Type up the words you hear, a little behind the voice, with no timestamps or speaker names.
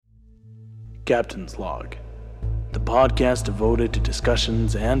Captain's Log, the podcast devoted to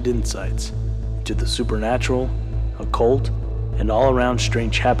discussions and insights into the supernatural, occult, and all-around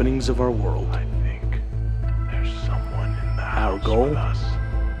strange happenings of our world. I think there's someone in the Our house goal? with us.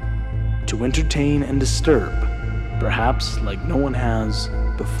 To entertain and disturb, perhaps like no one has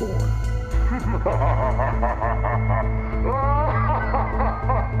before.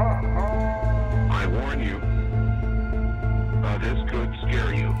 I warn you, this could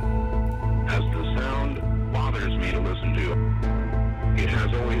scare you, as the sound bothers me to listen to. It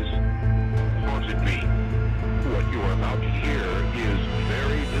has always haunted me. What you are about to hear is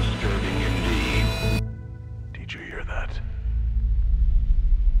very disturbing indeed. Did you hear that?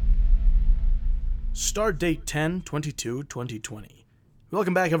 Start date 10/22/2020.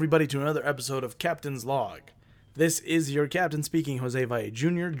 Welcome back, everybody, to another episode of Captain's Log. This is your captain speaking, Jose Valle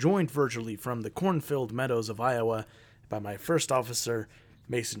Jr., joined virtually from the cornfield meadows of Iowa by my first officer,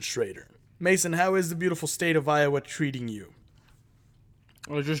 Mason Schrader. Mason, how is the beautiful state of Iowa treating you?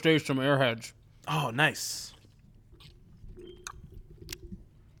 I just ate some Airheads. Oh, nice.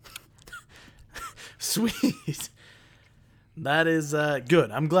 Sweet. That is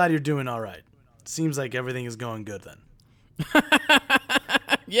good. I'm glad you're doing all right. Seems like everything is going good then.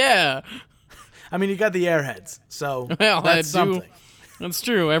 Yeah. I mean, you got the Airheads, so Well, that's I do. something. That's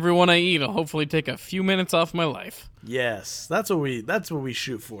true. Every one I eat will hopefully take a few minutes off my life. Yes, that's what we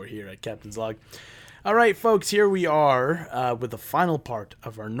shoot for here at Captain's Log. All right, folks, here we are with the final part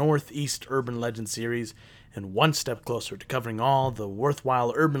of our Northeast Urban Legend series, and one step closer to covering all the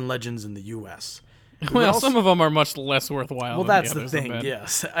worthwhile urban legends in the U.S. Well, some of them are much less worthwhile. Well, than that's the others have thing, been.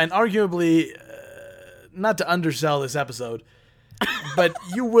 yes. And arguably, not to undersell this episode, but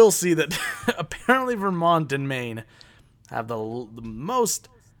you will see that apparently Vermont and Maine have the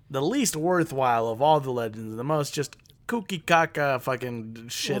least worthwhile of all the legends, the most just kooky caca fucking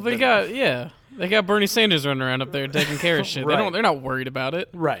shit. Well, they got Bernie Sanders running around up there taking care of shit. Right. They're not worried about it.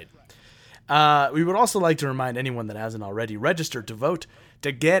 Right. We would also like to remind anyone that hasn't already registered to vote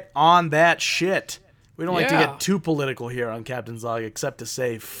to get on that shit. We don't like to Yeah. get too political here on Captain's Log, except to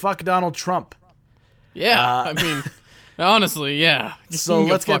say, fuck Donald Trump. Yeah, I mean, honestly, yeah. So He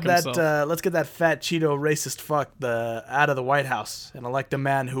can let's go get fuck that himself. let's get that fat Cheeto racist fuck out of the White House and elect a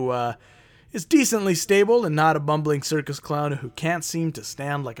man who is decently stable and not a bumbling circus clown who can't seem to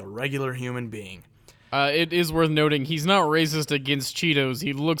stand like a regular human being. It is worth noting he's not racist against Cheetos.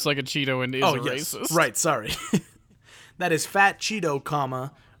 He looks like a Cheeto and is a racist. Right, sorry. That is fat Cheeto,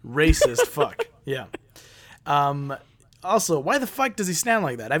 racist fuck. Yeah. Also, why the fuck does he stand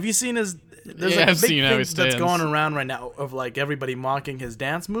like that? Have you seen his... There's Yeah, like a I've big seen how thing he that's stands. going around right now of like everybody mocking his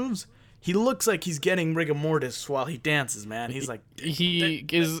dance moves. He looks like he's getting rigor mortis while he dances, man. He's like... He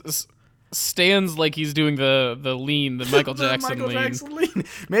stands like he's doing the lean, the Michael The Jackson Michael lean. Jackson lean.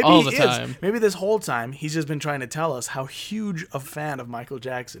 Maybe All he the is. time. Maybe this whole time he's just been trying to tell us how huge a fan of Michael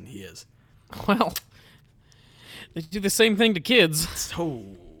Jackson he is. Well, they do the same thing to kids, So...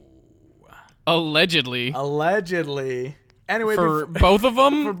 allegedly. Allegedly... Anyway, For both of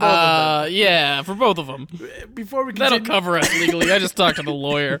them? For both of them. Yeah, for both of them. before we That'll continue... cover us legally. I just talked to the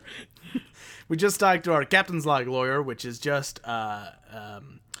lawyer. We just talked to our Captain's Log lawyer, which is just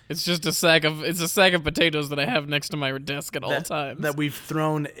It's just a sack of potatoes that I have next to my desk at all times. that we've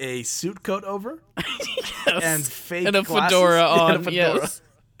thrown a suit coat over Yes. and fake And a glasses. fedora And on. a fedora. Yes.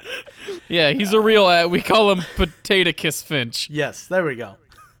 Yeah, he's a real. We call him Potato Kiss Finch. Yes, there we go.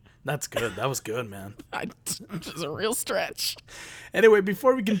 That's good. That was good, man. It's a real stretch. Anyway,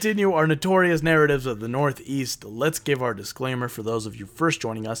 before we continue our notorious narratives of the Northeast, let's give our disclaimer for those of you first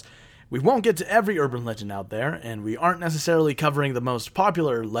joining us. We won't get to every urban legend out there, and we aren't necessarily covering the most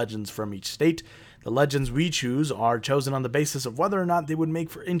popular legends from each state. The legends we choose are chosen on the basis of whether or not they would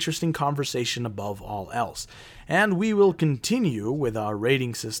make for interesting conversation above all else. And we will continue with our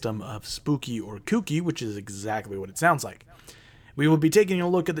rating system of spooky or kooky, which is exactly what it sounds like. We will be taking a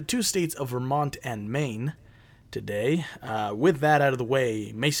look at the two states of Vermont and Maine today. With that out of the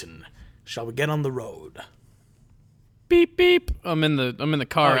way, Mason, shall we get on the road? Beep beep. I'm in the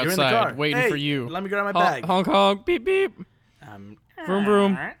car Oh, you're in the outside car. waiting Hey, for you. let me grab my bag. Honk honk. Beep beep. Vroom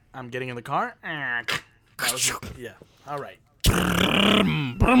vroom. I'm getting in the car. That was, yeah. All right.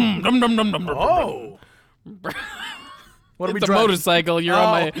 Brum, dum dum dum dum. Oh. What are we It's a driving? motorcycle.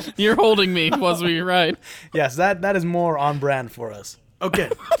 You're holding me while we ride. Yes, that is more on brand for us.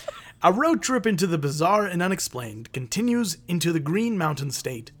 Okay. A road trip into the bizarre and unexplained continues into the Green Mountain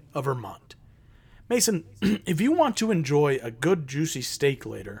state of Vermont. Mason, if you want to enjoy a good juicy steak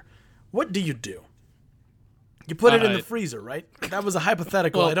later, what do you do? You put it in the Alright. freezer, right? That was a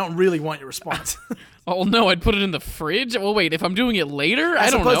hypothetical. I don't really want your response. Oh no, I'd put it in the fridge. Well, wait, if I'm doing it later, I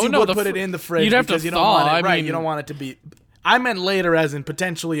don't suppose know. you No, would the put it in the fridge You'd have because to you don't thaw. want it. I Right, mean, you don't want it to be. I meant later, as in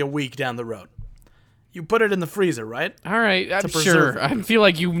potentially a week down the road. You put it in the freezer, right? All right, I'm preserve sure. it. I feel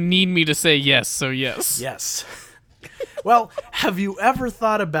like you need me to say yes, so yes. Yes. Well, have you ever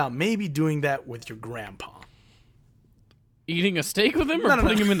thought about maybe doing that with your grandpa? Eating a steak with him or No.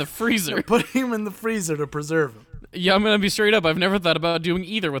 putting him in the freezer? Putting him in the freezer to preserve him. Yeah, I'm gonna be straight up. I've never thought about doing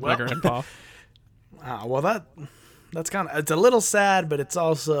either with my grandpa. Well, that's kind of, it's a little sad, but it's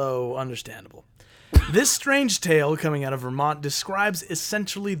also understandable. This strange tale coming out of Vermont describes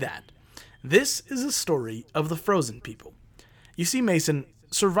essentially that. This is a story of the frozen people. You see, Mason,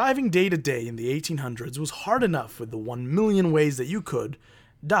 surviving day to day in the 1800s was hard enough with the 1 million ways that you could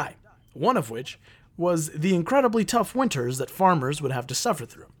die. One of which was the incredibly tough winters that farmers would have to suffer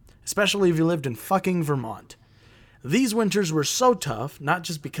through, especially if you lived in fucking Vermont. These winters were so tough, not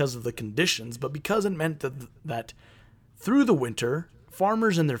just because of the conditions, but because it meant that through the winter,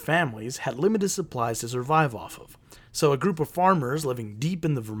 farmers and their families had limited supplies to survive off of. So a group of farmers living deep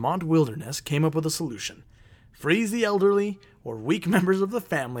in the Vermont wilderness came up with a solution. Freeze the elderly or weak members of the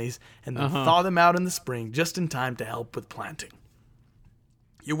families and then thaw them out in the spring just in time to help with planting.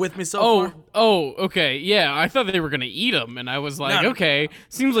 You with me so far? Okay, yeah. I thought they were gonna eat them, and I was like, No. okay,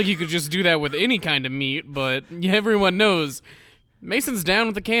 seems like you could just do that with any kind of meat, but everyone knows Mason's down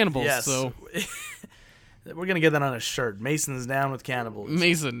with the cannibals. Yes. So We're going to get that on a shirt. Mason's down with cannibalism.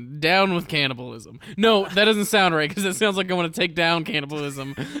 Mason down with cannibalism. No, that doesn't sound right because it sounds like I want to take down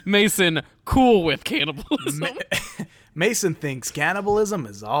cannibalism. Mason cool with cannibalism. Mason thinks cannibalism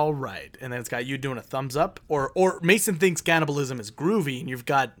is all right, and then it's got you doing a thumbs up, or Mason thinks cannibalism is groovy, and you've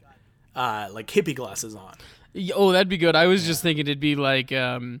got like hippie glasses on. Oh, that'd be good. I was just thinking it'd be like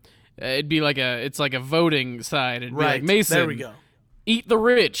it's like a voting side. It'd be Right. like Mason. There we go. Eat the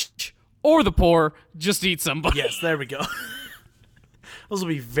rich or the poor. Just eat somebody. Yes, there we go. Those will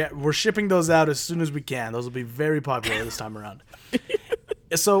be. We're shipping those out as soon as we can. Those will be very popular this time around.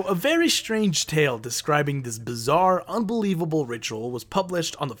 So, a very strange tale describing this bizarre, unbelievable ritual was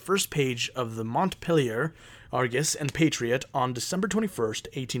published on the first page of the Montpelier Argus and Patriot on December 21st,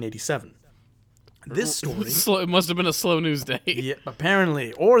 1887. This story... It must have been a slow news day. Yeah,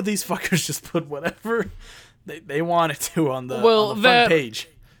 apparently. Or these fuckers just put whatever they wanted to on the, Well, on the front page.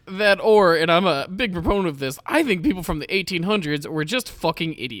 That or, and I'm a big proponent of this, I think people from the 1800s were just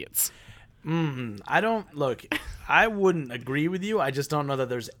fucking idiots. I don't... Look, I wouldn't agree with you. I just don't know that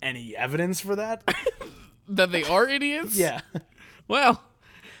there's any evidence for that. That they are idiots? Yeah. Well,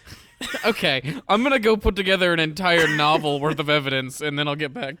 okay. I'm going to go put together an entire novel worth of evidence, and then I'll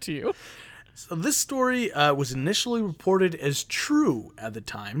get back to you. So this story was initially reported as true at the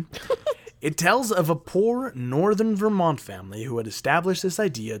time. It tells of a poor northern Vermont family who had established this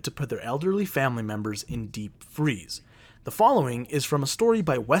idea to put their elderly family members in deep freeze. The following is from a story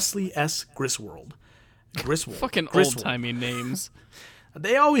by Wesley S. Griswold. Fucking Griswold. old-timey names.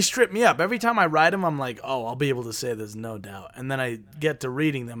 They always trip me up. Every time I write them, I'm like, oh, I'll be able to say this, no doubt. And then I get to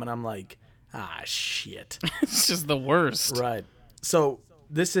reading them, and I'm like, shit. It's just the worst. Right. So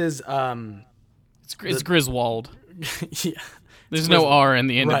this is, It's Griswold. yeah. There's no R in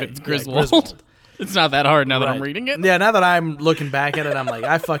the end Right, of it. It's yeah, Griswold. Griswold. It's not that hard now that I'm Right. reading it. Yeah, now that I'm looking back at it, I'm like,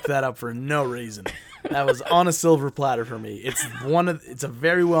 I fucked that up for no reason. That was on a silver platter for me. It's a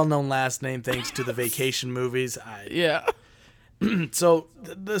very well-known last name thanks to the Vacation movies. Yeah. So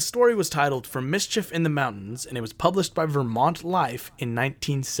the story was titled From Mischief in the Mountains, and it was published by Vermont Life in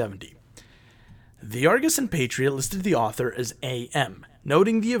 1970. The Argus and Patriot listed the author as A.M.,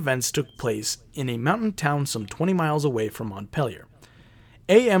 noting the events took place in a mountain town some 20 miles away from Montpelier.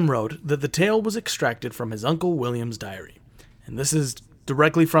 A.M. wrote that the tale was extracted from his Uncle William's diary. And this is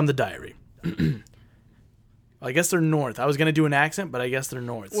directly from the diary. I guess they're north. I was going to do an accent, but I guess they're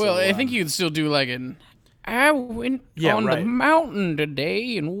north. Well, so, I think you could still do like an... I went on the right. mountain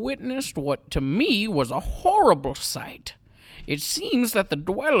today and witnessed what to me was a horrible sight. It seems that the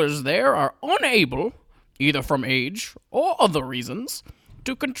dwellers there are unable, either from age or other reasons,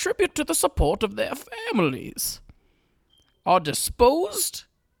 to contribute to the support of their families. Are disposed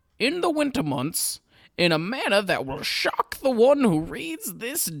in the winter months in a manner that will shock the one who reads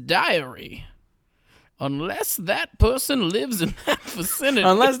this diary. Unless that person lives in that vicinity.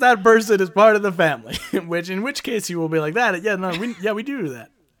 Unless that person is part of the family, in which case you will be like that. Yeah, no, we do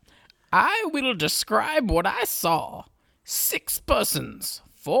that. I will describe what I saw. 6 persons,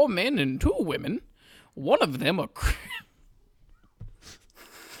 4 men and 2 women. One of them a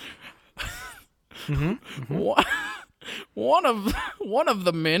One of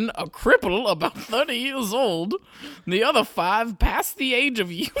the men, a cripple about 30 years old. The other 5 past the age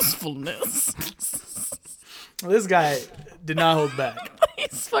of usefulness. This guy did not hold back.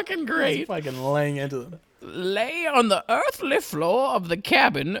 He's fucking great. He's fucking laying into them. Lay on the earthly floor of the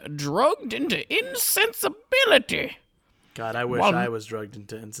cabin, drugged into insensibility. God, I wish I was drugged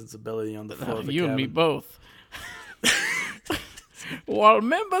into insensibility on the floor of the You cabin. and me both. While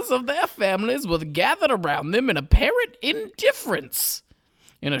members of their families were gathered around them in apparent indifference.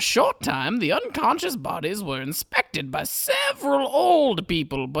 In a short time, the unconscious bodies were inspected by several old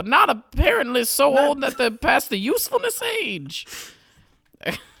people, but not apparently so old that they're past the usefulness age.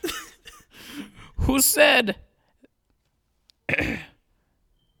 Who said,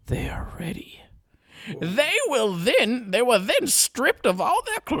 they are ready. They were then stripped of all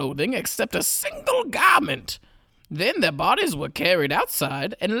their clothing except a single garment. Then their bodies were carried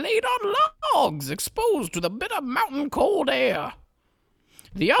outside and laid on logs exposed to the bitter mountain cold air.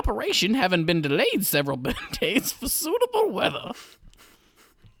 The operation having been delayed several days for suitable weather.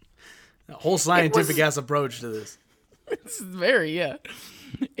 A whole scientific-ass approach to this. It's very, yeah.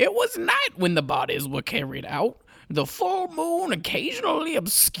 It was night when the bodies were carried out, the full moon occasionally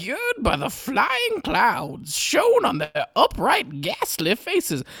obscured by the flying clouds shone on their upright, ghastly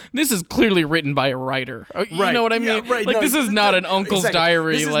faces. This is clearly written by a writer. You know what I mean? Yeah, right. Like, no, this is not an uncle's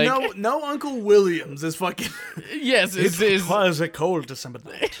diary. This is like, no Uncle Williams is fucking... yes, It was a cold December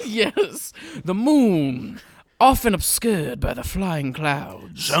night. yes. The moon, often obscured by the flying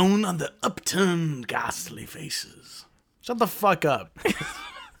clouds. Shone on the upturned, ghastly faces. Shut the fuck up.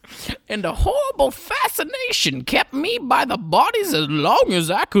 And a horrible fascination kept me by the bodies as long as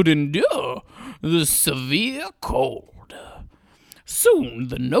I could endure the severe cold. Soon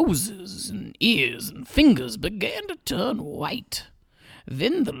the noses and ears and fingers began to turn white.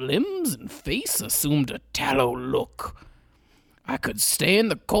 Then the limbs and face assumed a tallow look. I could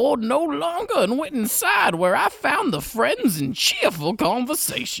stand the cold no longer and went inside, where I found the friends in cheerful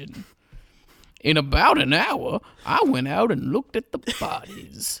conversation. In about an hour, I went out and looked at the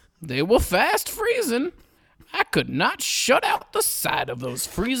bodies. They were fast freezing. I could not shut out the sight of those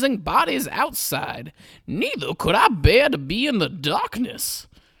freezing bodies outside. Neither could I bear to be in the darkness.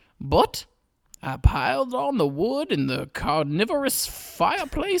 But I piled on the wood in the carnivorous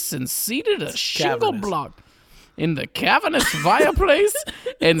fireplace and seated a shingle block. In the cavernous fireplace,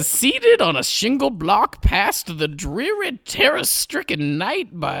 and seated on a shingle block past the dreary, terror-stricken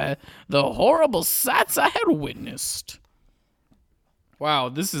night by the horrible sights I had witnessed. Wow,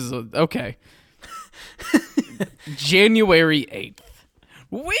 this is okay. January 8th.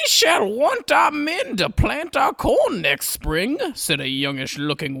 We shall want our men to plant our corn next spring, said a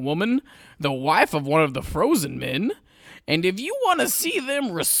youngish-looking woman, the wife of one of the frozen men. And if you want to see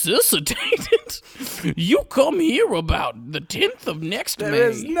them resuscitated, you come here about the 10th of next May. There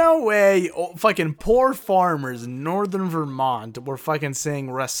is no way fucking poor farmers in northern Vermont were fucking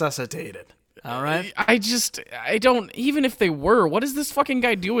saying resuscitated. All right? I don't, even if they were, what is this fucking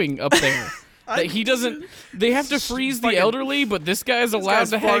guy doing up there? That he doesn't, they have to freeze the elderly, but this guy's allowed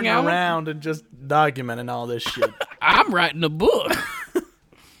to hang out? Around and just documenting all this shit. I'm writing a book.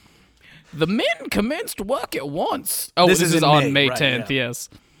 The men commenced work at once. Oh, this is on May 10th, yeah. Yes.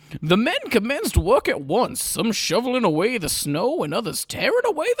 The men commenced work at once, some shoveling away the snow and others tearing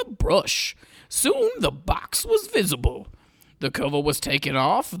away the brush. Soon the box was visible. The cover was taken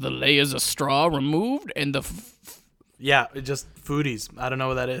off, the layers of straw removed, and the... Yeah, just foodies. I don't know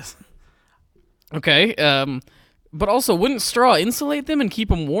what that is. Okay, but also, wouldn't straw insulate them and keep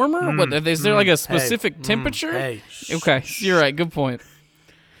them warmer? Is there like a specific temperature? Okay, you're right, good point.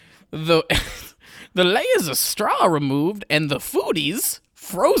 The layers of straw removed and the foodies,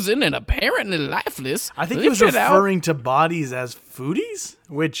 frozen and apparently lifeless, I think he was referring to bodies as foodies,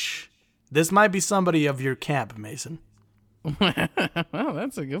 which this might be somebody of your camp, Mason. Well,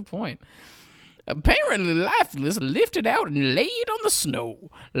 that's a good point. Apparently lifeless, lifted out and laid on the snow.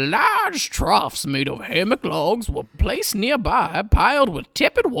 Large troughs made of hammock logs were placed nearby, piled with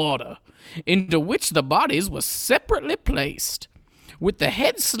tepid water, into which the bodies were separately placed. With the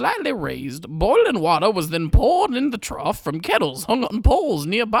head slightly raised, boiling water was then poured in the trough from kettles hung on poles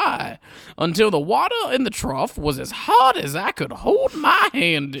nearby, until the water in the trough was as hot as I could hold my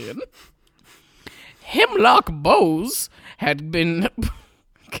hand in. Hemlock boughs had been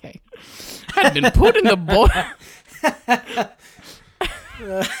put in the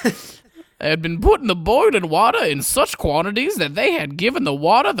had been put in the boiling water in such quantities that they had given the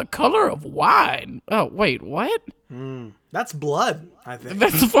water the color of wine. Oh, wait, what? That's blood, I think.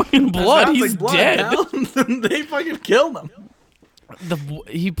 That's fucking blood. He's like blood, dead. They fucking killed him.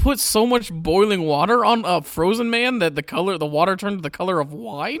 He put so much boiling water on a frozen man that the water turned the color of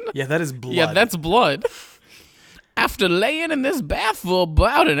wine? Yeah, that is blood. Yeah, that's blood. After laying in this bath for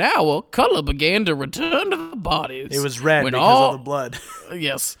about an hour, color began to return to the bodies. It was red because of the blood.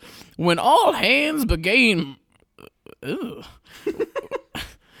 Yes. When all hands began...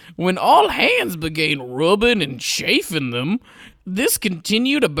 When all hands began rubbing and chafing them, this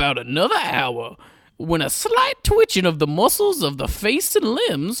continued about another hour, when a slight twitching of the muscles of the face and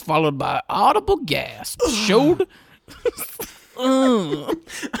limbs, followed by audible gasps, showed... Oh,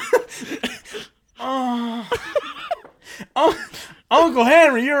 Uncle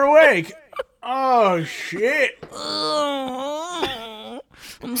Henry, you're awake. Oh, shit.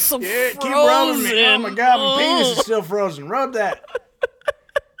 I'm so Yeah, frozen. keep rubbing me. Oh, my God, my penis is still frozen. Rub that.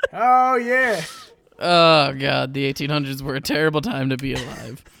 Oh, yeah. Oh, God, the 1800s were a terrible time to be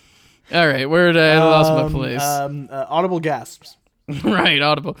alive. All right, where did I lost my place? Audible gasps. Right,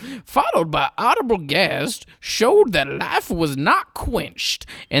 audible. Followed by audible gasps showed that life was not quenched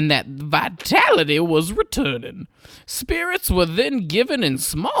and that vitality was returning. Spirits were then given in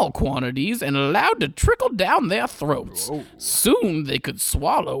small quantities and allowed to trickle down their throats. Whoa. Soon they could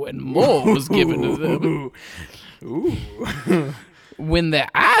swallow and more was given to them. Ooh. When their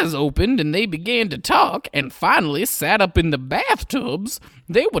eyes opened and they began to talk and finally sat up in the bathtubs,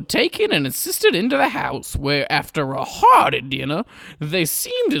 they were taken and assisted into the house, where after a hearty dinner, they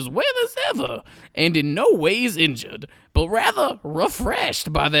seemed as well as ever, and in no ways injured, but rather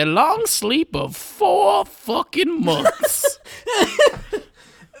refreshed by their long sleep of 4 fucking months.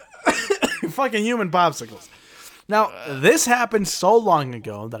 Fucking human popsicles. Now, this happened so long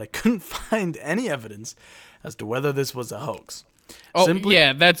ago that I couldn't find any evidence as to whether this was a hoax. Oh,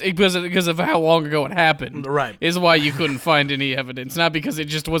 yeah, that's because of how long ago it happened. Right. Is why you couldn't find any evidence, not because it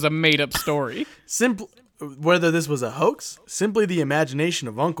just was a made-up story. Whether this was a hoax, simply the imagination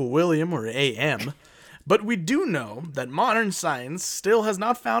of Uncle William or A.M., but we do know that modern science still has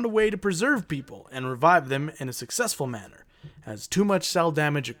not found a way to preserve people and revive them in a successful manner, as too much cell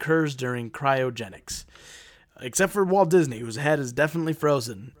damage occurs during cryogenics. Except for Walt Disney, whose head is definitely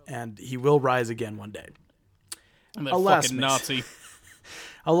frozen, and he will rise again one day. That Alas, fucking Mason. Nazi.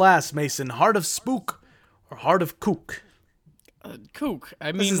 Alas, Mason, heart of spook or heart of kook. Kook.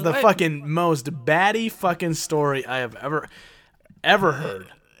 I mean, This is the fucking most batty fucking story I have ever heard.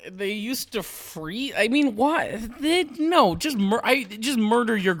 They used to free. I mean, why? No, just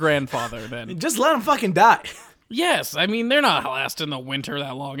murder your grandfather then. Just let him fucking die. Yes, I mean they're not lasting the winter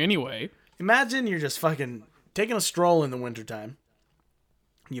that long anyway. Imagine you're just fucking taking a stroll in the wintertime.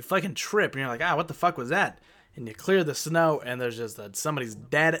 You fucking trip and you're like, what the fuck was that? And you clear the snow and there's just somebody's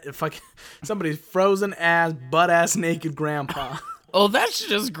frozen ass, butt ass naked grandpa. Oh, that's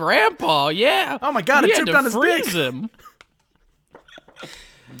just grandpa, yeah. Oh my God, it tripped on his dick. Him.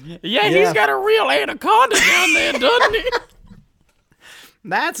 Yeah, he's got a real anaconda down there, doesn't he?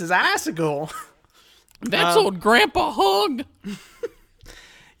 That's his icicle. That's old Grandpa Hug.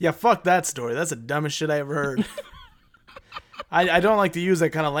 Yeah, fuck that story. That's the dumbest shit I ever heard. I don't like to use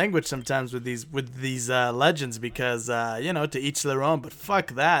that kind of language sometimes with these legends because to each their own. But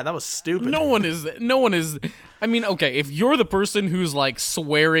fuck that. That was stupid. No one is. I mean, okay, if you're the person who's like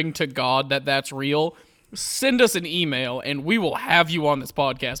swearing to God that that's real, send us an email and we will have you on this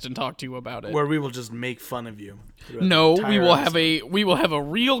podcast and talk to you about it. Where we will just make fun of you. No, we will have a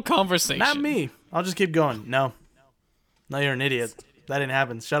real conversation. Not me. I'll just keep going. No, you're an idiot. That didn't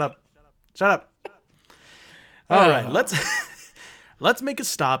happen. Shut up. All right, let's make a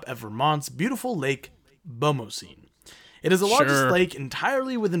stop at Vermont's beautiful lake, Bomoseen. It is the largest lake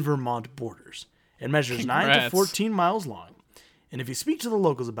entirely within Vermont borders. It measures 9 to 14 miles long. And if you speak to the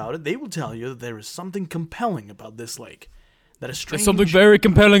locals about it, they will tell you that there is something compelling about this lake. There's something very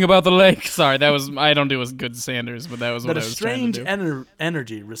compelling about the lake. Sorry, I don't do as good Sanders, but that was what I was trying to do. That a strange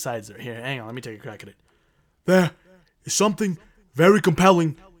energy resides there. Here, hang on, let me take a crack at it. There is something very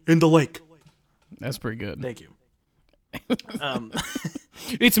compelling in the lake. That's pretty good. Thank you.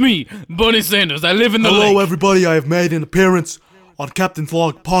 It's me, Bernie Sanders. I live in the lake. Hello, everybody. I have made an appearance on Captain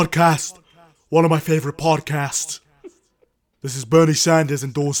Vlog Podcast, one of my favorite podcasts. This is Bernie Sanders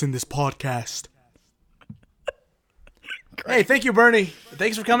endorsing this podcast. Hey, thank you, Bernie.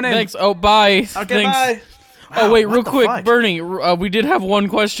 Thanks for coming in. Thanks. Oh, bye. Okay, bye. Oh, wait, real quick, fuck? Bernie, we did have one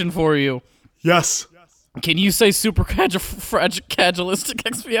question for you. Yes, Can you say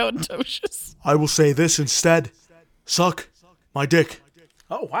supercalifragilisticexpialidocious? I will say this instead. Suck my dick.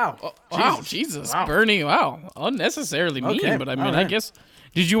 Oh, wow. Wow, Jesus, Wow. Bernie, wow. Unnecessarily mean, Okay, but I mean, all I right. guess.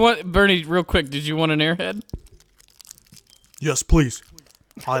 Bernie, real quick, did you want an airhead? Yes, please.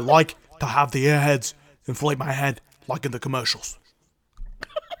 I like to have the airheads inflate my head like in the commercials.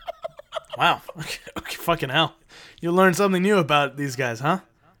 Wow. Okay, fucking hell. You learned something new about these guys, huh?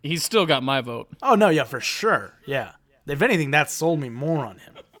 He's still got my vote. Oh, no, yeah, for sure. Yeah. If anything, that sold me more on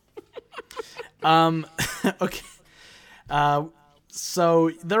him. Okay.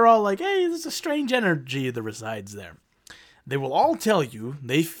 So they're all like, hey, there's a strange energy that resides there. They will all tell you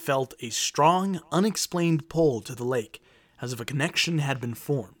they felt a strong, unexplained pull to the lake, as if a connection had been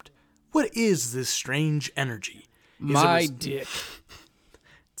formed. What is this strange energy? My dick.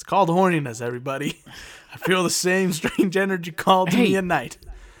 It's called horniness, everybody. I feel the same strange energy called to me at night.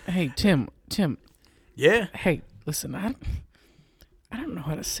 Hey, Tim. Yeah? Hey, listen, I don't know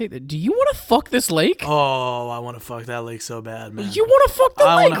how to say that. Do you want to fuck this lake? Oh, I want to fuck that lake so bad, man. You want to fuck the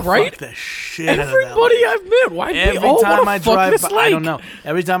I lake, want to right? fuck the shit out of that Everybody lake. I've met, why Every we all time want I to fuck drive this by, lake? I don't know.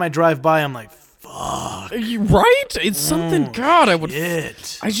 Every time I drive by, I'm like, fuck Right? It's something. God, I would.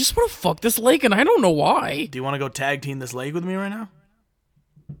 it. I just want to fuck this lake, and I don't know why. Do you want to go tag team this lake with me right now?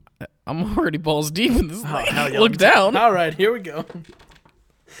 I'm already balls deep in this lake. hell yeah, Look down. All right, here we go.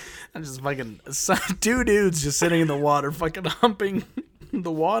 I'm just fucking two dudes just sitting in the water, fucking humping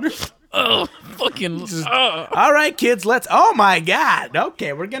the water. Oh, fucking. All right, kids, let's. Oh my God.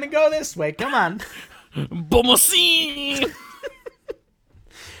 Okay, we're gonna go this way. Come on. Bomacine.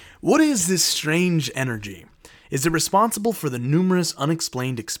 What is this strange energy? Is it responsible for the numerous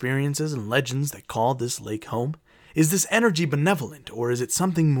unexplained experiences and legends that call this lake home? Is this energy benevolent, or is it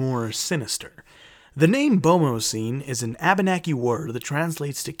something more sinister? The name Bomoseen is an Abenaki word that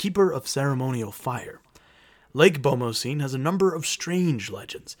translates to keeper of ceremonial fire. Lake Bomoseen has a number of strange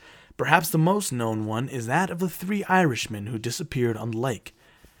legends. Perhaps the most known one is that of the 3 Irishmen who disappeared on the lake.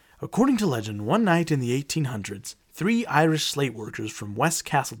 According to legend, one night in the 1800s, 3 Irish slate workers from West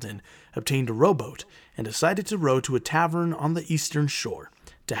Castleton obtained a rowboat and decided to row to a tavern on the eastern shore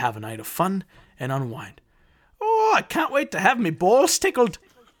to have a night of fun and unwind. Oh, I can't wait to have me balls tickled.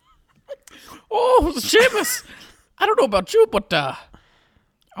 Oh, Seamus. I don't know about you, but I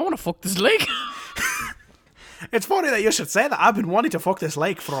want to fuck this lake. It's funny that you should say that. I've been wanting to fuck this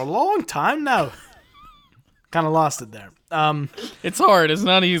lake for a long time now. Kind of lost it there. It's hard. It's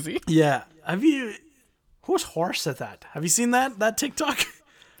not easy. Yeah. Have you... Whose horse is that? Have you seen that TikTok?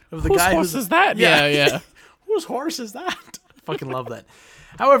 Of the Whose guy horse who's... is that? Yeah. Whose horse is that? I fucking love that.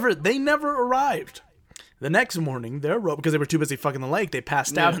 However, they never arrived. The next morning, their rope, because they were too busy fucking the lake, they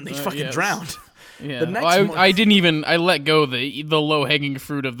passed out and they fucking yes. drowned. Yeah, The next I didn't even. I let go the low hanging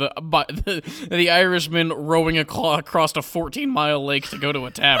fruit of the Irishman rowing across a 14-mile lake to go to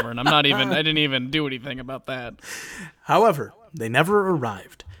a tavern. I didn't even do anything about that. However, they never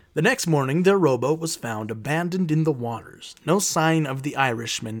arrived. The next morning, their rowboat was found abandoned in the waters. No sign of the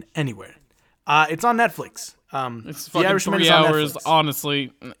Irishman anywhere. It's on Netflix. It's The fucking Irishman 3 is on hours. Netflix.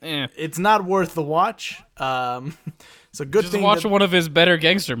 Honestly, It's not worth the watch. It's a good just thing. watch that- one of his better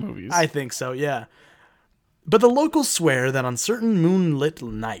gangster movies. I think so, yeah. But the locals swear that on certain moonlit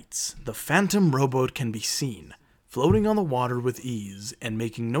nights, the phantom rowboat can be seen, floating on the water with ease and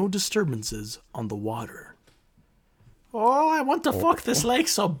making no disturbances on the water. Oh, I want to fuck this lake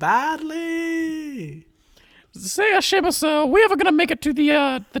so badly. Say, Seamus, we ever gonna make it to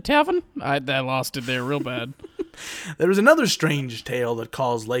the tavern? I lost it there real bad. There is another strange tale that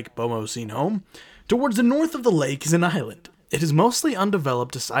calls Lake Bomoseen home. Towards the north of the lake is an island. It is mostly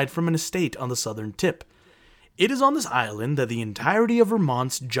undeveloped aside from an estate on the southern tip. It is on this island that the entirety of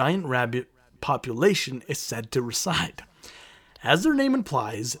Vermont's giant rabbit population is said to reside. As their name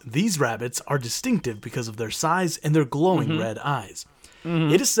implies, these rabbits are distinctive because of their size and their glowing red eyes.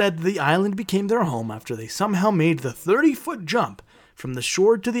 It is said the island became their home after they somehow made the 30-foot jump from the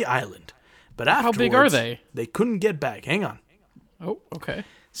shore to the island. But afterwards, big are they? They couldn't get back. Hang on. Oh, okay.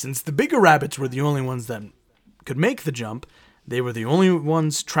 Since the bigger rabbits were the only ones that could make the jump, they were the only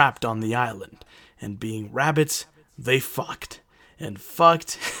ones trapped on the island. And being rabbits, they fucked. And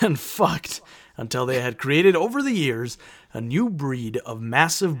fucked and fucked until they had created over the years a new breed of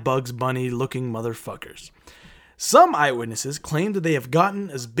massive Bugs Bunny-looking motherfuckers. Some eyewitnesses claim that they have gotten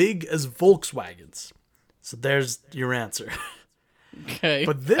as big as Volkswagens. So there's your answer. Okay.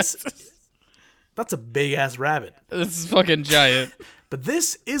 But that's a big-ass rabbit. This is fucking giant. But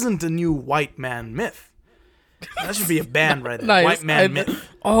this isn't a new white man myth. That should be a band right there. Nice. White man myth.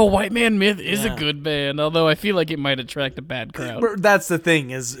 Oh, White Man Myth is Yeah. a good band, although I feel like it might attract a bad crowd. That's the thing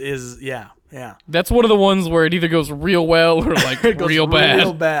is yeah. That's one of the ones where it either goes real well or like It goes real bad.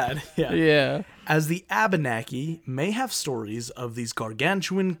 Real bad. Yeah. Yeah. As the Abenaki may have stories of these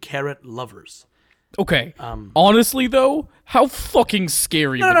gargantuan carrot lovers. Okay. Honestly, though, how fucking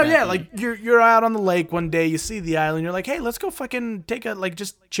scary No, would that yeah, be? like you're out on the lake one day, you see the island, you're like, hey, let's go fucking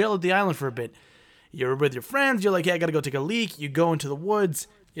just chill at the island for a bit. You're with your friends, you're like, hey, I gotta go take a leak. You go into the woods,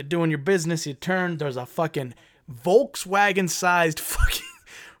 You're doing your business, you turn, there's a fucking Volkswagen-sized fucking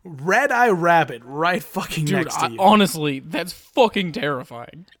red-eye rabbit right fucking Dude, next to you. honestly, that's fucking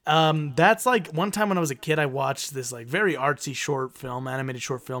terrifying. That's like, one time when I was a kid, I watched this like very artsy short film, animated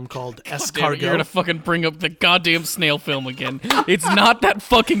short film called Damn it, Escargot. you're gonna fucking bring up the goddamn snail film again. It's not that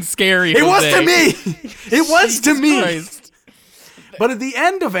fucking scary. It was Jose. to me! It was to me! Christ. But at the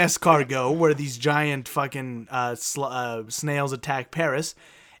end of Escargot, where these giant fucking snails attack Paris,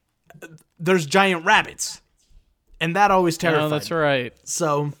 there's giant rabbits. And that always terrified Oh, that's me. right.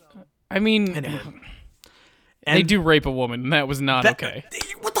 So, I mean, anyway. they And do rape a woman, and that was not that- okay.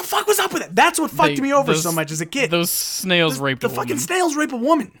 What the fuck was up with it? That's what fucked me over those- so much as a kid. Those snails raped the a fucking woman. snails rape a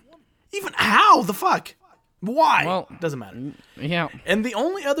woman. Even how the fuck? Why? Well, doesn't matter. Yeah. And the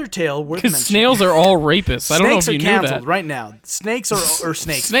only other tale worth Because mentioning. snails are all rapists. I don't know if Snakes you are knew canceled that. right now. Snakes or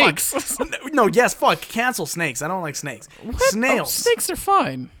snakes. Snakes. Fuck. No, yes, fuck. Cancel snakes. I don't like snakes. What? Snails. Oh, snakes are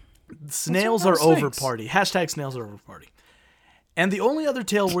fine. Snails What's are wrong with over snakes? party. Hashtag snails are over party. And the only other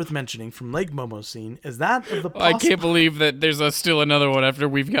tale worth mentioning from Lake Momo scene is that of the I can't believe that there's still another one after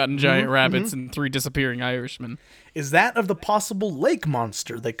we've gotten giant Mm-hmm, rabbits and 3 disappearing Irishmen. is that of the possible lake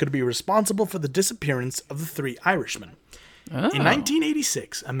monster that could be responsible for the disappearance of the 3 Irishmen. Oh. In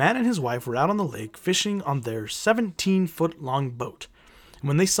 1986, a man and his wife were out on the lake fishing on their 17-foot-long boat,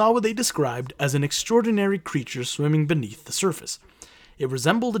 when they saw what they described as an extraordinary creature swimming beneath the surface. It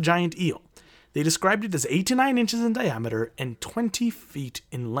resembled a giant eel. They described it as 8 to 9 inches in diameter and 20 feet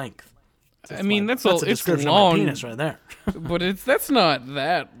in length. I mean, that's a it's description long, of my penis right there. but that's not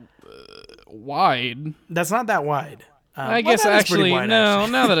that wide. That's not that wide. I well, guess that is pretty actually, wide, now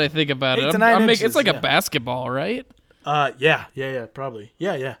actually. now that I think about it, 8 to 9 it's inches, like yeah. a basketball, right? Yeah, probably.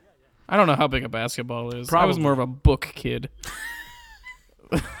 Yeah. I don't know how big a basketball is. I Probably. was more of a book kid.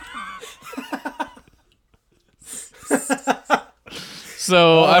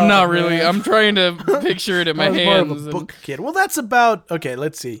 So I'm not really. man. I'm trying to picture it in my I was more hands. of a and- book kid. Well, that's about okay.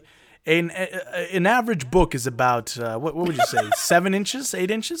 Let's see. An average book is about what would you say? 7 inches,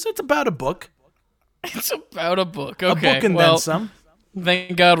 8 inches. It's about a book. It's about a book. Okay. A book and well, then some.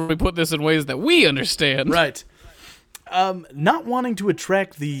 Thank God we put this in ways that we understand. Right. Not wanting to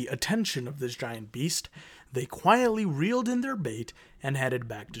attract the attention of this giant beast, they quietly reeled in their bait and headed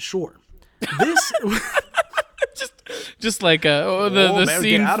back to shore. This Just like the Oh, man, get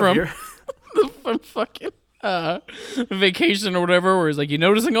scene out of from here. from fucking Vacation or whatever, where he's like, "You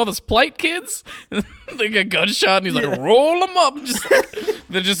noticing all this plight, kids?" They get gunshot, and he's like, "Roll them up." Just like,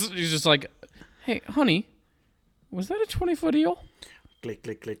 he's just like, "Hey, honey, was that a 20-foot eel?" Click,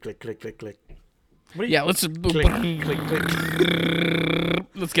 click, click, click, click, click, click. Yeah, let's Click, click, click.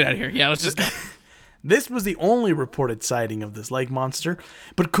 let's get out of here. Yeah, let's just go. This was the only reported sighting of this lake monster,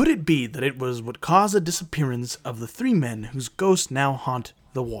 but could it be that it was what caused the disappearance of the 3 men whose ghosts now haunt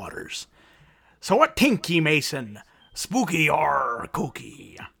the waters? So what think ye, Mason? Spooky or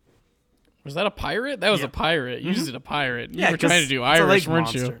kooky? Was that a pirate? That was a pirate. You just did a pirate. You were 'cause trying to do it's a Irish, lake weren't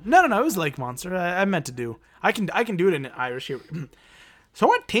monster. you? No, it was lake monster. I meant to do. I can do it in Irish here. So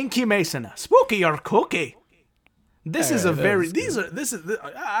what think ye, Mason? Spooky or kooky? This is a very.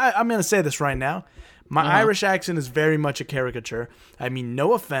 I'm gonna say this right now. My Irish accent is very much a caricature. I mean,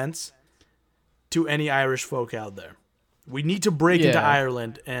 no offense to any Irish folk out there. We need to break into Yeah.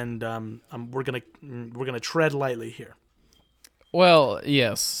 Ireland, and we're gonna tread lightly here. Well,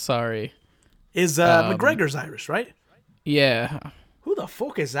 yes. Sorry. Is McGregor's Irish, right? Yeah. Who the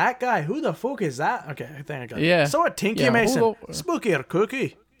fuck is that guy? Who the fuck is that? Okay, I think I got it. Yeah. So what, Tinky Yeah, Mason? who the- Spooky or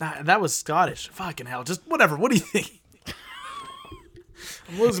cookie? That was Scottish. Fucking hell. Just whatever. What do you think?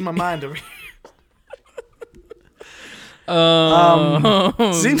 I'm losing my mind over here.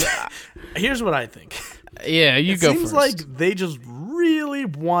 Seems, here's what I think. Yeah, you It go seems first. like they just really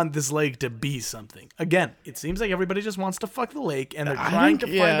want this lake to be something. Again, it seems like everybody just wants to fuck the lake, and they're trying to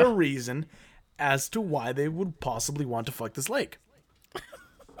think- find yeah. a reason as to why they would possibly want to fuck this lake.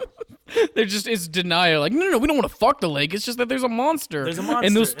 They're just, it's denial. Like, no, we don't want to fuck the lake. It's just that there's a monster. There's a monster.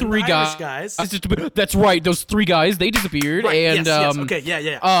 And those And the 3 Irish guys. guys- That's right. Those 3 guys, they disappeared. Right, And, yes, okay, yeah.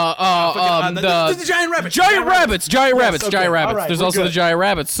 The giant rabbits. Giant rabbits. okay, Giant rabbits. all right, There's we're also the good. giant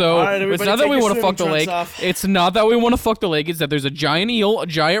rabbits. So All right, it's everybody not that take we your want to fuck the swimming lake. trunks off. It's not that we want to fuck the lake. It's that there's a giant eel,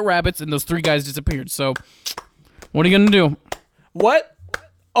 giant rabbits, and those 3 guys disappeared. So what are you gonna do? What?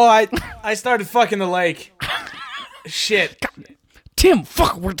 Oh, I started fucking the lake. Shit. Tim,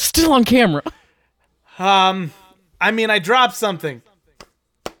 fuck, we're still on camera. I mean, I dropped something.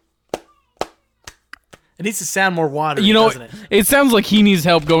 It needs to sound more watery, You know, doesn't it? it sounds like he needs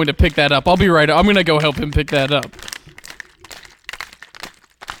help going to pick that up. I'll be right. I'm gonna go help him pick that up.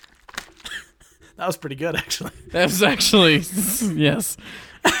 That was pretty good, actually. That's actually yes.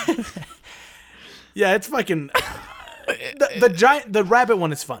 Yeah, it's fucking. The rabbit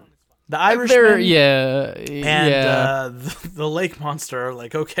one is fun. The Irishman and the lake monster are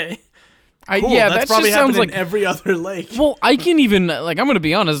like, okay. Cool, that that's probably just sounds happened like in every other lake. Well, I can even I'm going to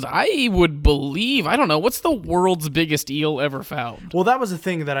be honest. I would believe I don't know what's the world's biggest eel ever found. Well, that was a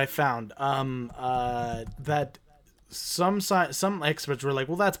thing that I found. That some experts were like,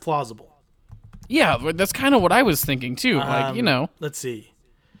 well, that's plausible. Yeah, but that's kind of what I was thinking too. Let's see.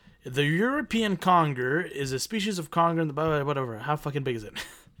 The European conger is a species of conger in the whatever. How fucking big is it?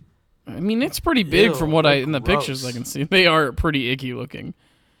 I mean, it's pretty big Ew, from what in the gross. pictures I can see. They are pretty icky looking.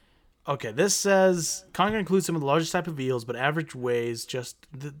 Okay, this says conger includes some of the largest type of eels, but average weighs just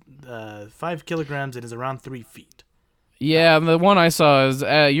 5 kilograms and is around 3 feet. Yeah, the one I saw is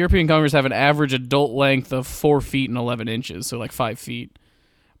European congers have an average adult length of 4 feet and 11 inches, so like 5 feet.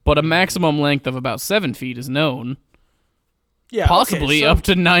 But a maximum length of about 7 feet is known. Yeah, possibly okay, so up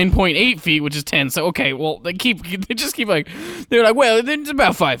to 9.8 feet, which is 10. So okay, well they just keep like they're like, well, it's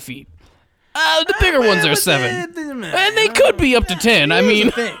about 5 feet. The bigger ones are 7, and they could be up to 10. I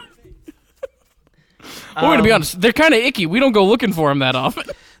mean, we're gonna be honest, they're kind of icky. We don't go looking for them that often.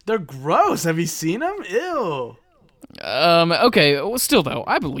 They're gross. Have you seen them? Ew. Okay. Well, still though,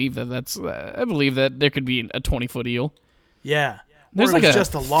 I believe that there could be a 20-foot eel. Yeah. There's or like it's a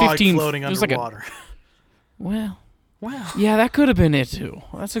just a log 15 floating there's like underwater. Well. Wow. Yeah, that could have been it too.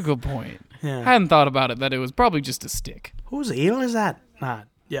 That's a good point. Yeah. I hadn't thought about it. That it was probably just a stick. Whose eel is that? Not.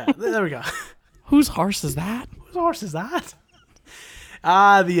 Yeah. There we go. Whose horse is that? Whose horse is that?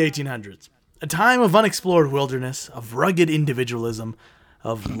 The 1800s. A time of unexplored wilderness, of rugged individualism,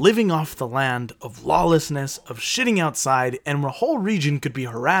 of living off the land, of lawlessness, of shitting outside, and where a whole region could be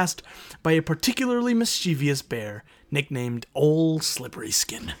harassed by a particularly mischievous bear nicknamed Old Slippery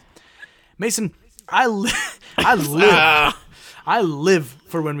Skin. Mason, I live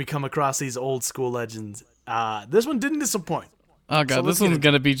for when we come across these old school legends. This one didn't disappoint. Oh god, So this let's one's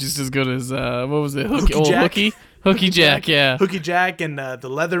gonna be just as good as what was it? Hooky Jack. Hooky Jack, yeah. Hooky Jack and the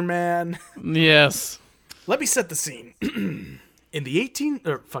Leatherman. Yes. Let me set the scene. In the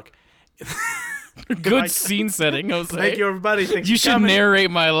Good scene setting, Jose. Thank you, everybody. Thanks You for should coming. narrate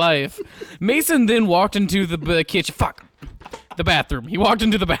my life. Mason then walked into the kitchen. The bathroom. He walked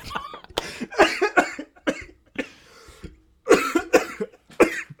into the bathroom.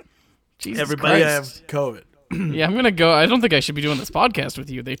 Jesus Everybody, I Christ. have COVID. Yeah, I'm gonna go. I don't think I should be doing this podcast with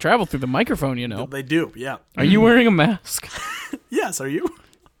you. They travel through the microphone, you know. They do, yeah. Are you wearing a mask? Yes, are you?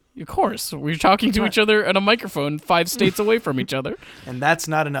 Of course. We're talking to each other at a microphone 5 states away from each other. And that's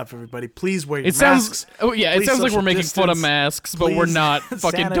not enough, everybody. Please wear your It sounds. masks. Oh yeah, it Please sounds like we're social making fun of distance. masks, but we're Please not.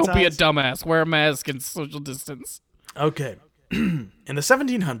 Fucking don't be a sanitize. dumbass. Wear a mask and social distance. Okay. In the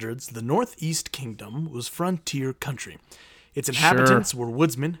 1700s, the Northeast Kingdom was frontier country. Its inhabitants were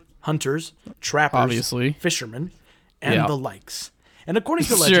woodsmen, hunters, trappers, Obviously. fishermen, and Yeah. the likes. And according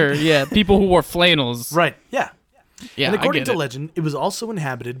to legend... Sure, yeah. People who wore flannels. Right, yeah. Yeah, And I according get to it. legend, it was also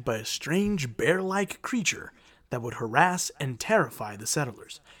inhabited by a strange bear-like creature that would harass and terrify the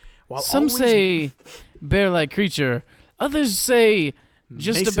settlers. While Some always say bear-like creature. Others say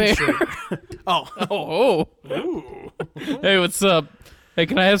just a Mason bear. Schrader. Oh, Oh. Hey, what's up? Hey,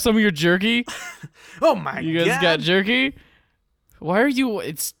 can I have some of your jerky? oh my You guys God. got jerky? Why are you?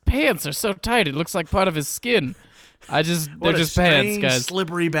 Its pants are so tight. It looks like part of his skin. What They're a just pants, strange, guys.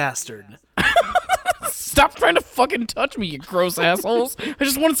 slippery bastard. Stop trying to fucking touch me, you gross assholes. I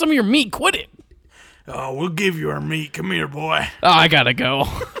just wanted some of your meat. Quit it. Oh, we'll give you our meat. Come here, boy. Oh, I gotta go.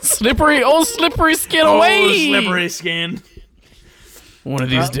 Slippery skin Oh, away. slippery skin. One of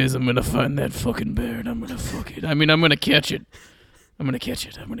these days, I'm gonna find that fucking bear and I'm gonna fuck it. I mean, I'm gonna catch it. I'm gonna catch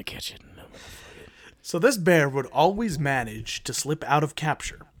it. So this bear would always manage to slip out of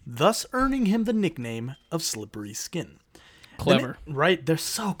capture, thus earning him the nickname of Slippery Skin. Clever. Right? They're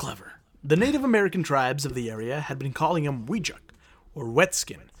so clever. The Native American tribes of the area had been calling him Weejuk, or Wet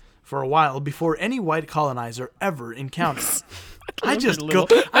Skin, for a while before any white colonizer ever encountered him.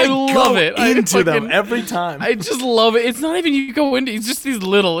 I love it. I into them fucking- every time. I just love it. It's not even you go into. It's just these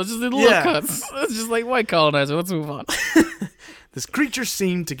little. It's just these little Yeah. cuts. It's just like white colonizer. Let's move on. This creature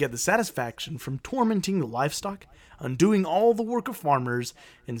seemed to get the satisfaction from tormenting the livestock, undoing all the work of farmers,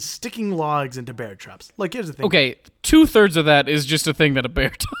 and sticking logs into bear traps. Like, here's the thing. Okay, 2/3 of that is just a thing that a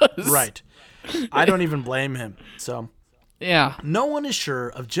bear does. Right. I don't even blame him. So, Yeah. no one is sure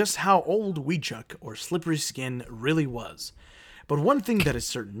of just how old Weechuck, or Slippery Skin, really was. But one thing that is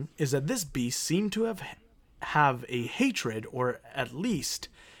certain is that this beast seemed to have a hatred, or at least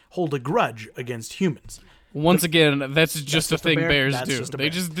hold a grudge against humans. Once again, that's just a just a thing bear? bears That's do. just a They bear.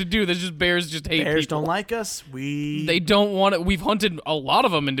 just do. They just bears just hate Bears people. don't like us. They don't want it. We've hunted a lot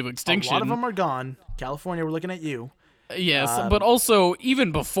of them into extinction. A lot of them are gone. California, we're looking at you. Yes, but also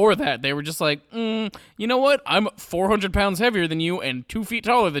even before that, they were just like, you know what? I'm 400 pounds heavier than you and 2 feet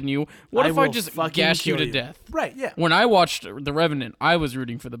taller than you. What if I will just fucking gash you kill to death? Right, yeah. When I watched The Revenant, I was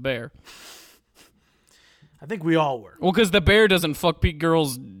rooting for the bear. I think we all were. Well, because the bear doesn't fuck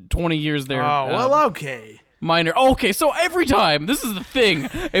girls 20 years there. Oh, well, okay. Minor. Okay, so every time, this is the thing.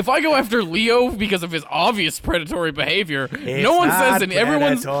 If I go after Leo because of his obvious predatory behavior, no one says it.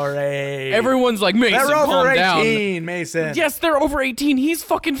 Everyone's like, Mason, They're calm over 18, down. Mason. Yes, they're over 18. He's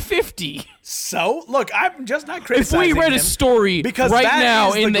fucking 50. So, look, I'm just not If criticizing we read him, a story because right that now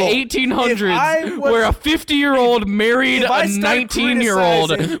is the in the goal. 1800s If I was- where a 50-year-old married if I a start 19-year-old,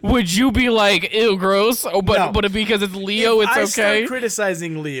 criticizing- would you be like, ew, gross? Oh, but No. because it's Leo, if I it's okay? start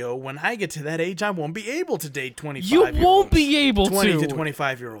criticizing Leo, when I get to that age, I won't be able to date 25 You won't be able 20 to. to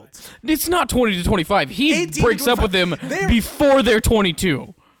 25-year-olds. It's not 20 to 25. He 18 to breaks up with them 25. before they're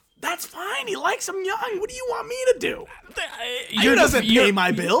 22. That's fine. He likes them young. What do you want me to do? He You're- doesn't you're- pay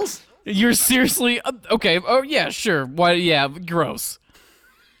my bills. You're seriously okay? Oh yeah, sure. Why? Yeah, gross.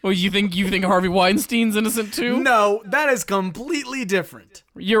 Well, you think Harvey Weinstein's innocent too? No, that is completely different.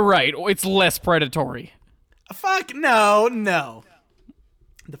 You're right. It's less predatory. Fuck no.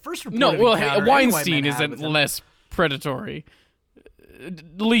 The first No, reported well, encounter Weinstein any white man had isn't with him- less predatory.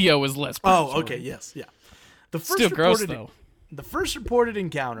 Leo is less predatory. Oh, okay, yes, yeah. The first Still gross reported, though. The first reported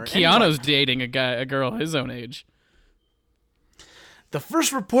encounter. Keanu's dating a girl his own age. The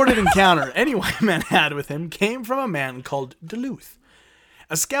first reported encounter any white man had with him came from a man called Duluth,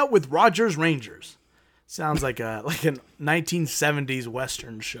 a scout with Rogers Rangers. Sounds like a 1970s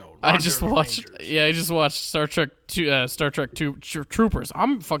Western show. I just Rogers watched. Rangers. Yeah, I just watched Star Trek 2 Troopers.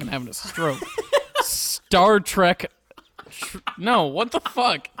 I'm fucking having a stroke. Star Trek. No, what the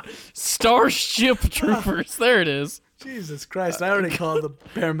fuck? Starship Troopers. There it is. Jesus Christ! I already called the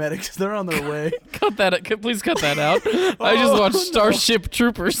paramedics. They're on their way. Cut that. Please cut that out. I just watched Starship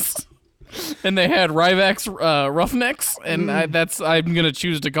Troopers, and they had Ryvax Roughnecks, and I'm gonna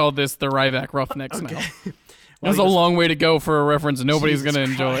choose to call this the Ryvac Roughnecks now. That's a long way to go for a reference nobody's Jesus gonna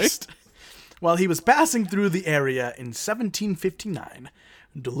enjoy. Christ. While he was passing through the area in 1759,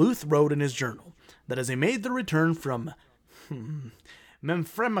 Duluth wrote in his journal that as he made the return from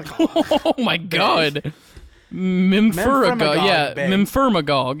Memphremagog, Oh my god. Memphremagog. Yeah, Bay.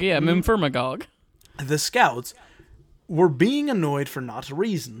 Memphremagog. Yeah, Memphremagog. the scouts were being annoyed for not a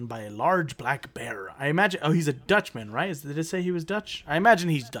reason by a large black bear. I imagine. Oh, he's a Dutchman, right? Did it say he was Dutch? I imagine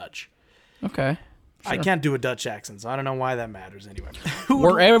he's Dutch. Okay. I can't do a Dutch accent, so I don't know why that matters anyway.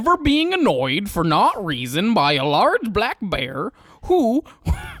 Were ever being annoyed for not reason by a large black bear who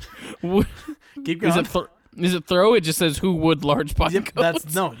Keep going. is it throw? It just says who would large pine Yep, cones?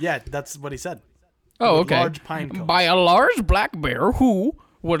 that's what he said. Oh, With okay. large pine cones. By a large black bear who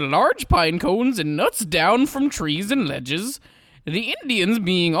would large pine cones and nuts down from trees and ledges. The Indians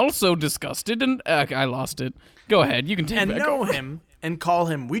being also disgusted and I lost it. Go ahead, you can take And it back. know him and call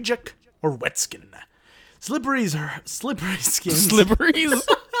him Weejek or Wetskin. Slippery skins. Slipperies.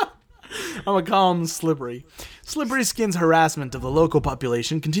 I'm gonna call him Slippery. Slippery Skin's harassment of the local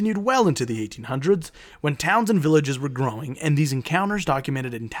population continued well into the 1800s, when towns and villages were growing, and these encounters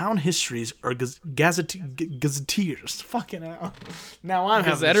documented in town histories or gazetteers. Fucking hell. Now I'm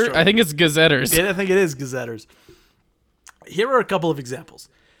having a Gazetter? stroke. I think it's gazetters. I think it is gazetters. Here are a couple of examples.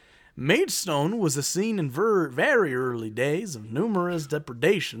 Maidstone was a scene in very early days of numerous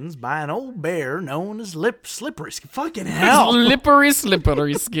depredations by an old bear known as Slippery Skin. Fucking hell! Slippery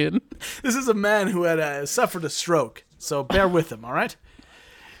skin. This is a man who had suffered a stroke, so bear with him, all right?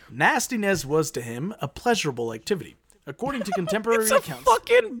 Nastiness was to him a pleasurable activity. According to contemporary It's a accounts,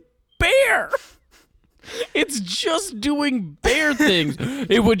 fucking bear. It's just doing bear things.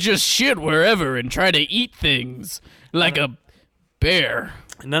 It would just shit wherever and try to eat things like a bear.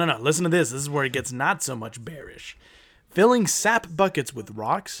 No. Listen to this. This is where it gets not so much bearish. Filling sap buckets with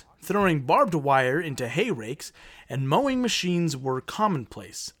rocks, throwing barbed wire into hay rakes, and mowing machines were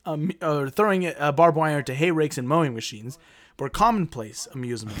commonplace. Throwing barbed wire into hay rakes and mowing machines were commonplace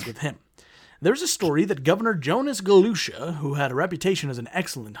amusements with him. There's a story that Governor Jonas Galusha, who had a reputation as an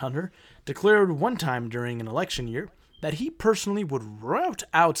excellent hunter, declared one time during an election year that he personally would rout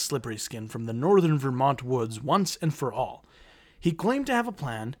out Slippery Skin from the northern Vermont woods once and for all. He claimed to have a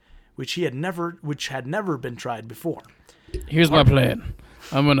plan which had never been tried before. Here's my plan.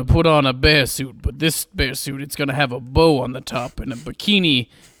 I'm gonna put on a bear suit, but this bear suit, it's gonna have a bow on the top and a bikini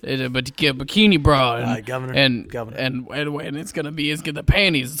bra, and Governor. and it's gonna the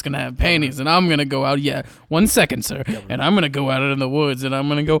panties. It's gonna have panties, and I'm gonna go out. Yeah, 1 second, sir. And I'm gonna go out in the woods, and I'm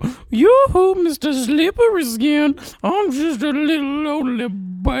gonna go, yoo-hoo, Mr. Slippery Skin. I'm just a little lonely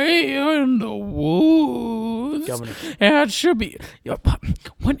bear in the woods. Governor. And it should be.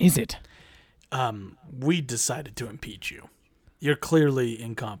 What is it? We decided to impeach you. You're clearly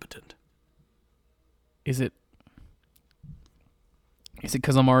incompetent. Is it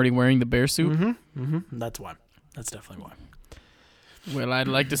because I'm already wearing the bear suit? That's why. That's definitely why. Well, I'd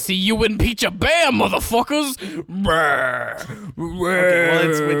like to see you impeach a bear, motherfuckers. Okay,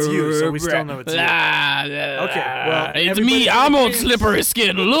 well, it's you, so we still know it's you. Okay, well, it's everybody me. I'm on agrees. Slippery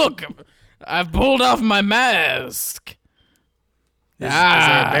Skin. Look, I've pulled off my mask. Is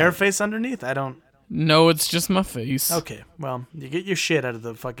there a bear face underneath? I don't... No, it's just my face. Okay, well, you get your shit out of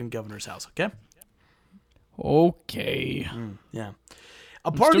the fucking governor's house, okay? Okay. Yeah. A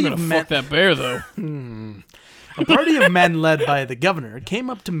Still party gonna of fuck men, that bear, though. a party of men led by the governor came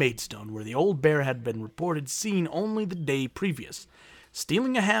up to Maidstone, where the old bear had been reported seen only the day previous,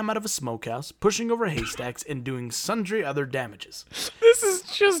 stealing a ham out of a smokehouse, pushing over haystacks, and doing sundry other damages. This is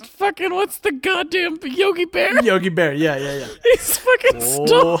just fucking. What's the goddamn Yogi Bear? Yogi Bear, yeah. He's fucking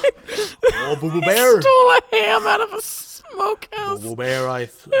stole. Oh, Boo Boo Bear. Stole a ham out of a smokehouse. Boo Boo Bear, I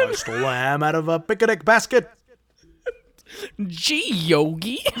stole a ham out of a picnic basket. Gee,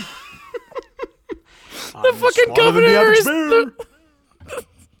 Yogi. The fucking governor is the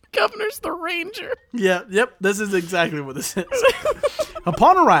governor's the ranger. Yep, this is exactly what this is.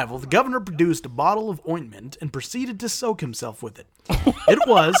 Upon arrival, the governor produced a bottle of ointment and proceeded to soak himself with it. It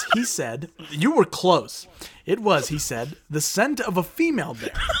was, he said, you were close. It was, he said, the scent of a female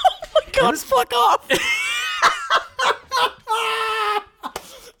bear. Oh my god, fuck off.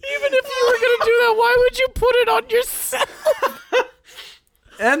 Even if you were gonna do that, why would you put it on yourself?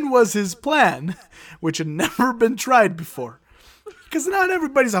 And was his plan, which had never been tried before. Because not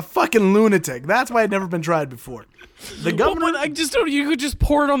everybody's a fucking lunatic. That's why it had never been tried before. The governor... Well, I just don't. You could just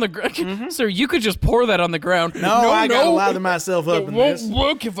pour it on the ground, sir. You could just pour that on the ground. No, I gotta lather myself up It in won't this.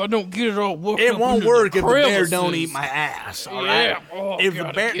 work if I don't get it all worked It up won't into work the if the bear crevices. don't eat my ass, all right? Yeah. Oh, if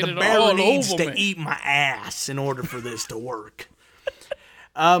gotta the get it bear all needs over to me. eat my ass in order for this to work.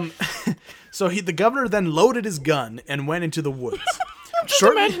 So the governor then loaded his gun and went into the woods. Just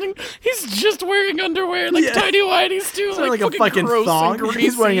imagining he's just wearing underwear, like Yeah. tiny whities too, like a fucking gross thong. and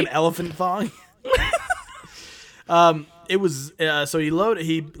He's wearing an greasy. elephant thong. It was so he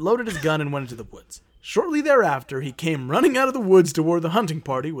loaded his gun and went into the woods. Shortly thereafter, he came running out of the woods toward the hunting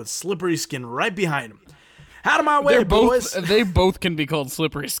party with Slippery Skin right behind him. Out of my way, They're boys! both. They both can be called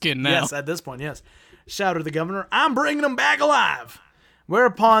Slippery Skin now. Yes, at this point, yes. Shouted the governor, I'm bringing them back alive!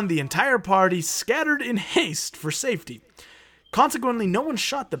 Whereupon the entire party scattered in haste for safety. Consequently, no one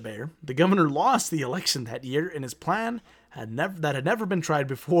shot the bear. The governor lost the election that year, and his plan that had never been tried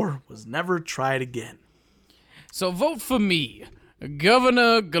before was never tried again. So vote for me,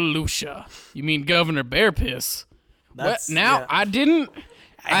 Governor Galusha. You mean Governor Bear Piss? That's- Now yeah. I didn't.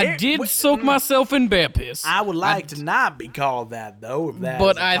 I did soak myself in bear piss. I would like to not be called that, though, if that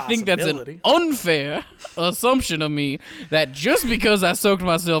But is a I think that's possibility. an unfair assumption of me that just because I soaked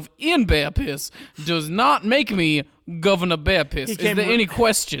myself in bear piss does not make me Governor Bear Piss. Is came there ri- any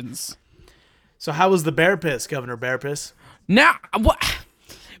questions? So how was the bear piss, Governor Bear Piss? Now, what?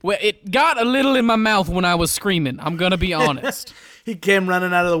 Well, it got a little in my mouth when I was screaming. I'm gonna be honest. He came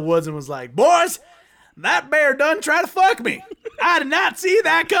running out of the woods and was like, boys, that bear done try to fuck me. I did not see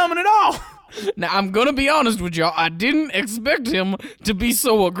that coming at all. Now, I'm gonna be honest with y'all. I didn't expect him to be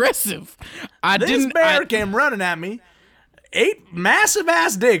so aggressive. This bear came running at me, 8 massive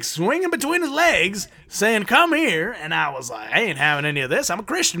ass dicks swinging between his legs, saying, come here. And I was like, I ain't having any of this. I'm a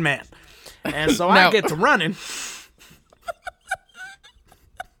Christian man. And so Now- I get to running.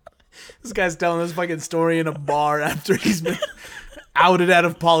 This guy's telling this fucking story in a bar after he's been outed out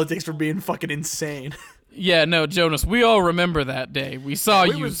of politics for being fucking insane. Yeah, no, Jonas, we all remember that day. We saw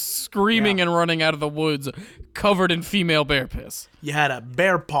you screaming and running out of the woods covered in female bear piss. You had a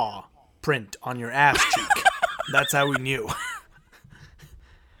bear paw print on your ass cheek. That's how we knew.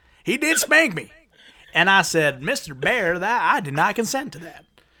 He did spank me. And I said, Mr. Bear, that I did not consent to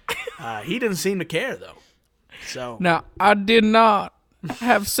that. He didn't seem to care, though. So Now, I did not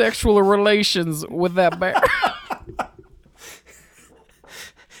have sexual relations with that bear.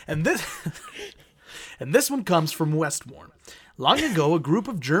 And this one comes from Westbourne. Long ago, a group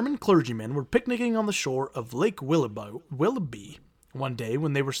of German clergymen were picnicking on the shore of Lake Willoughby one day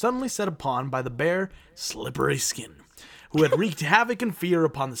when they were suddenly set upon by the bear Slippery Skin. who had wreaked havoc and fear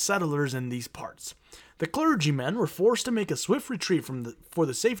upon the settlers in these parts. The clergymen were forced to make a swift retreat for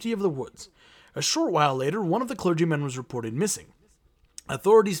the safety of the woods. A short while later, one of the clergymen was reported missing.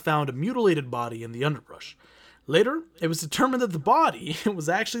 Authorities found a mutilated body in the underbrush. Later, it was determined that the body was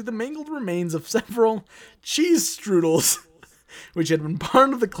actually the mangled remains of several cheese strudels, which had been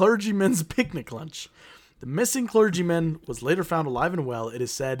part of the clergyman's picnic lunch. The missing clergyman was later found alive and well, it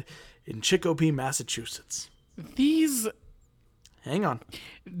is said, in Chicopee, Massachusetts. Hang on.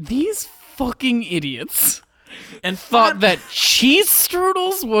 These fucking idiots And thought that cheese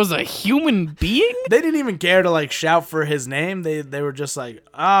strudels was a human being? they didn't even care to like shout for his name. They were just like,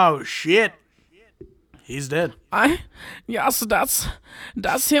 "Oh shit, he's dead." Yes, that's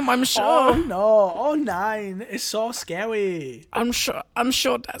him, I'm Oh sure. no! Oh nine! It's so scary. I'm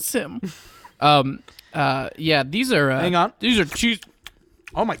sure that's him. Yeah, these are Hang on. These are cheese.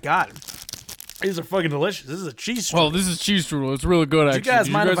 Oh my god, these are fucking delicious. This is a cheese. Well, this is cheese strudel. It's really good, actually. you guys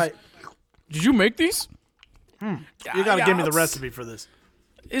mind if I? Did you make these? You gotta give me the recipe for this.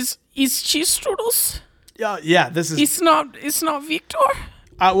 Is cheese strudels? Yeah. This is. It's not Victor.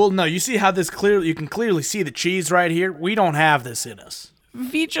 Well, no. You see how this clearly? You can clearly see the cheese right here. We don't have this in us.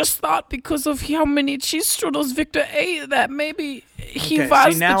 We just thought because of how many cheese strudels Victor ate that maybe he Okay,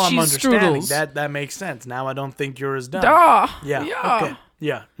 was see, now the I'm cheese understanding. strudels. That makes sense. Now I don't think you're as dumb. Yeah. Okay.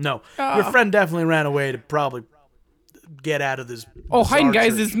 Yeah. No. Your friend definitely ran away to probably get out of this. Oh, hi bizarre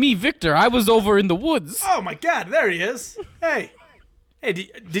guys, church. it's me, Victor. I was over in the woods. Oh my god, there he is. Hey, did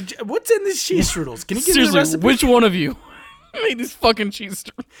you, what's in these cheese strudels? Can you give me the Seriously, recipe? which one of you made these fucking cheese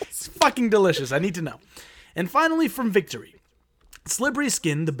strudels? It's fucking delicious. I need to know. And finally, from Victory. Slippery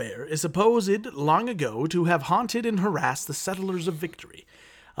Skin the bear is supposed long ago to have haunted and harassed the settlers of Victory.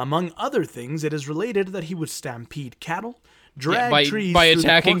 Among other things, it is related that he would stampede cattle, drag trees by through the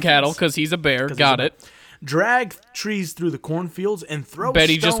attacking cattle cornfields- because he's a bear. 'cause Got he's a- it. Drag trees through the cornfields and throw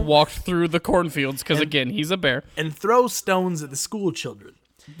Betty just stone- walked through the cornfields because, again, he's a bear. and throw stones at the school children.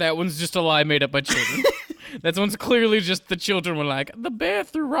 That one's just a lie made up by children. That one's clearly just the children were like, the bear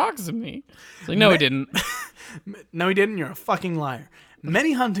threw rocks at me. It's like, no, he didn't. No, he didn't. You're a fucking liar.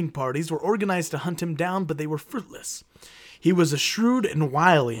 Many hunting parties were organized to hunt him down, but they were fruitless. He was a shrewd and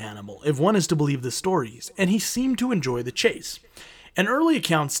wily animal, if one is to believe the stories, and he seemed to enjoy the chase. An early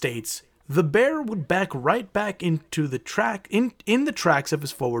account states, the bear would back right back into the track in the tracks of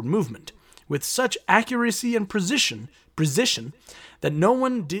his forward movement, with such accuracy and precision that no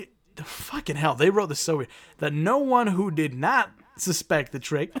one did. Fucking hell, they wrote this so weird. That no one who did not suspect the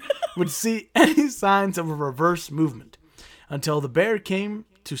trick would see any signs of a reverse movement, until the bear came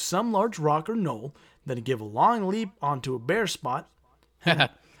to some large rock or knoll, then he'd give a long leap onto a bare spot Bear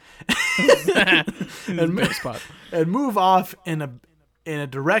spot. and move off in a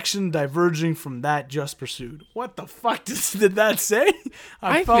direction diverging from that just pursued. What the fuck did that say?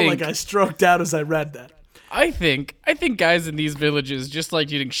 I felt think- like I stroked out as I read that. I think guys in these villages just like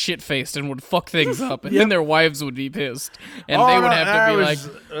getting shit-faced and would fuck things up, and Yep. then their wives would be pissed, and Oh, they would no, have that to be was- like,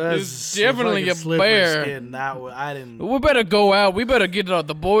 that was "There's definitely fucking a slippery bear. skin. I didn't. We better go out. We better get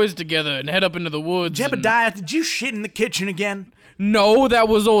the boys together and head up into the woods." and- Jebediah, did you shit in the kitchen again? No, that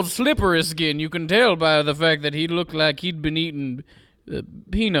was old Slippery Skin. You can tell by the fact that he looked like he'd been eating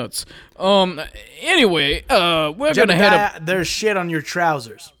peanuts. Anyway, we're gonna head up. Jebediah, there's shit on your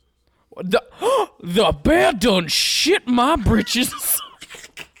trousers. The bear done shit my britches.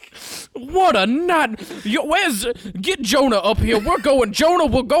 What a nut! Get Jonah up here. We're going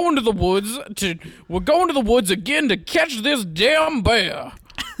to the woods again to catch this damn bear.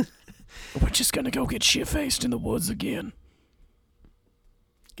 We're just gonna go get shit faced in the woods again.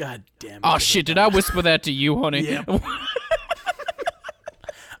 God damn it. Oh shit! Did I whisper that to you, honey? Yeah.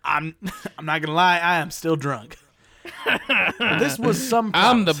 I'm not gonna lie, I am still drunk. This was some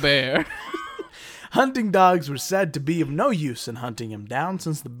I'm the promise. bear. Hunting dogs were said to be of no use in hunting him down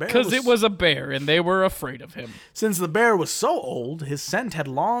since the bear Because it was a bear, and they were afraid of him. since the bear was so old, his scent had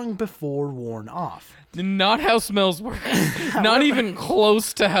long before worn off. Not how smells work. Not even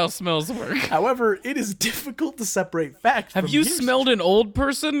close to how smells work. However, it is difficult to separate facts Have from you hearsay. smelled an old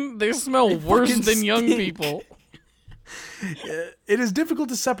person? They smell worse fucking than young stink. people. It is difficult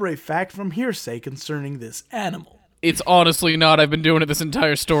to separate fact from hearsay concerning this animal. It's honestly not. I've been doing it this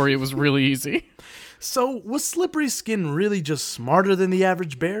entire story. It was really easy. So, was Slippery Skin really just smarter than the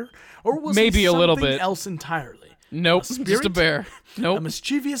average bear? Or was Maybe he a little something bit. else entirely? Nope, A just a spirit? bear. A Nope,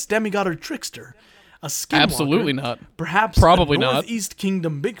 mischievous demigod or trickster? A skinwalker? absolutely not. Perhaps Probably a not. Northeast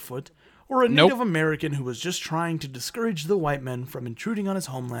Kingdom Bigfoot? Or a Nope. Native American who was just trying to discourage the white men from intruding on his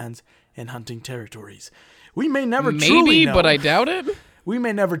homelands and hunting territories? We may never truly Maybe, know. but I doubt it. We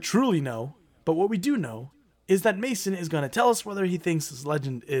may never truly know, but what we do know is that Mason is going to tell us whether he thinks this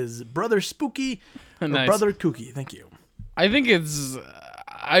legend is Brother Spooky or Nice. Brother Kooky. Thank you. I think it's.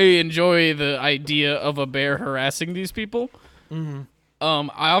 I enjoy the idea of a bear harassing these people. Mm-hmm.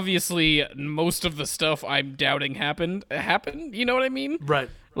 Obviously, most of the stuff I'm doubting happened. You know what I mean? Right.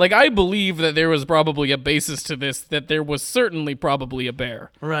 Like, I believe that there was probably a basis to this, that there was certainly probably a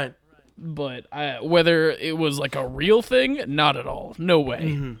bear. Right. But whether it was like a real thing, not at all. No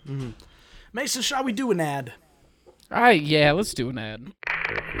way. Mason, shall we do an ad? Yeah, let's do an ad.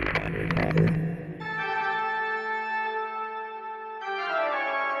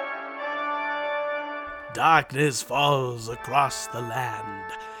 Darkness falls across the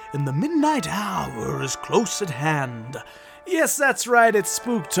land, and the midnight hour is close at hand. Yes, that's right, it's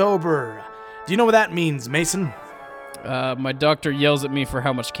Spooktober. Do you know what that means, Mason? My doctor yells at me for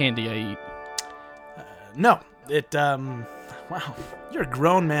how much candy I eat. No, wow, you're a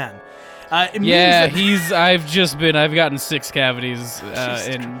grown man. It Yeah, means that... I've gotten 6 cavities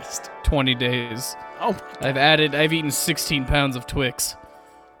in Christ. 20 days. Oh, I've eaten 16 pounds of Twix.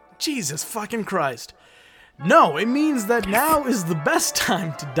 Jesus fucking Christ. No, it means that now is the best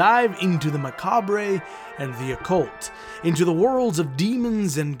time to dive into the macabre and the occult, into the worlds of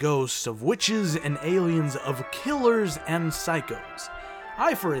demons and ghosts, of witches and aliens, of killers and psychos.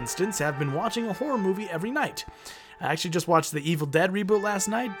 I, for instance, have been watching a horror movie every night. I actually just watched the Evil Dead reboot last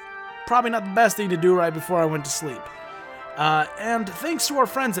night. Probably not the best thing to do right before I went to sleep. And thanks to our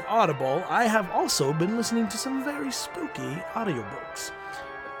friends at Audible, I have also been listening to some very spooky audiobooks.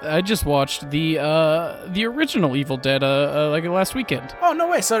 I just watched the original Evil Dead like last weekend. Oh, no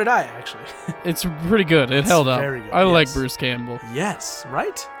way, so did I, actually. It's pretty good. It held up. very good, I like yes. Bruce Campbell. Yes,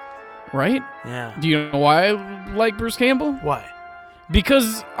 right? Right? Yeah. Do you know why I like Bruce Campbell? Why?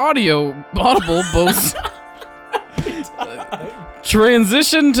 Because Audible boasts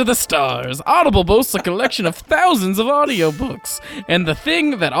Transition to the Stars. Audible boasts a collection of thousands of audiobooks. And the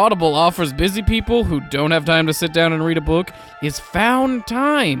thing that Audible offers busy people who don't have time to sit down and read a book is found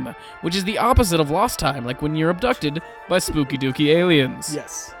time, which is the opposite of lost time, like when you're abducted by spooky dooky aliens.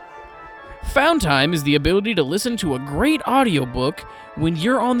 Yes. Found time is the ability to listen to a great audiobook when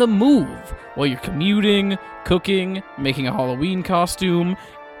you're on the move, while you're commuting, cooking, making a Halloween costume,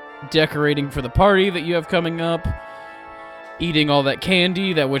 decorating for the party that you have coming up, eating all that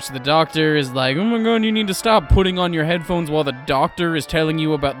candy that which the doctor is like, oh my god, you need to stop putting on your headphones while the doctor is telling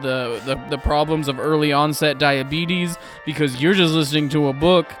you about the problems of early onset diabetes because you're just listening to a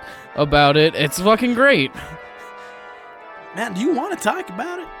book about it. It's fucking great. Man, do you want to talk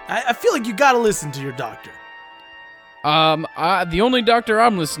about it? I feel like you gotta listen to your doctor. The only doctor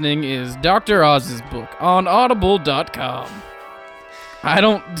I'm listening is Dr. Oz's book on audible.com.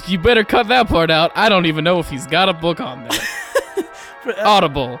 You better cut that part out. I don't even know if he's got a book on there.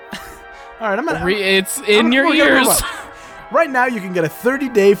 Audible. All right, It's in your ears. Right now, you can get a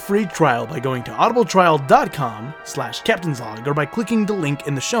 30-day free trial by going to audibletrial.com/captainslog or by clicking the link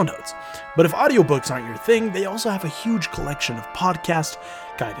in the show notes. But if audiobooks aren't your thing, they also have a huge collection of podcasts,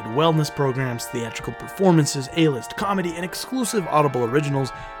 guided wellness programs, theatrical performances, A-list comedy, and exclusive Audible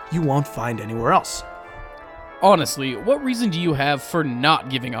originals you won't find anywhere else. Honestly, what reason do you have for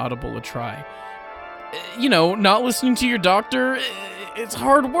not giving Audible a try? Not listening to your doctor, it's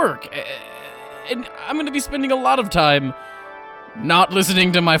hard work. And I'm going to be spending a lot of time not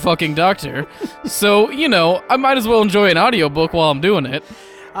listening to my fucking doctor. So, I might as well enjoy an audiobook while I'm doing it.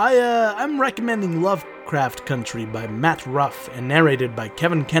 I'm recommending Lovecraft Country by Matt Ruff and narrated by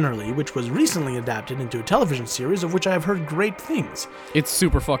Kevin Kennerly, which was recently adapted into a television series of which I have heard great things. It's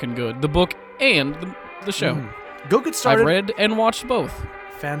super fucking good. The book and the show. Go get started. I've read and watched both.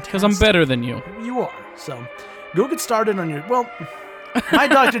 Fantastic. Because I'm better than you. You are. So, go get started on your... Well, my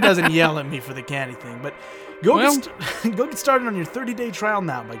doctor doesn't yell at me for the candy thing, but go get started on your 30-day trial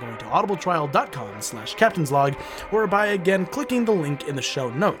now by going to audibletrial.com/captainslog or by, again, clicking the link in the show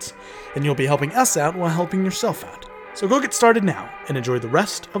notes. And you'll be helping us out while helping yourself out. So go get started now and enjoy the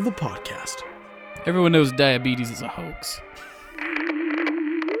rest of the podcast. Everyone knows diabetes is a hoax.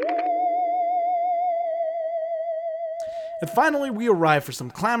 And finally, we arrive for some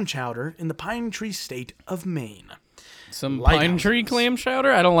clam chowder in the Pine Tree State of Maine. Some Lighthouses. pine tree clam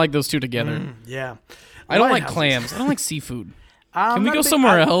chowder? I don't like those two together. Yeah. I don't like Lighthouses. clams. I don't like seafood. I'm Can we not go a big-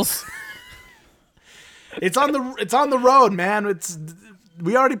 somewhere else? It's on the road, man.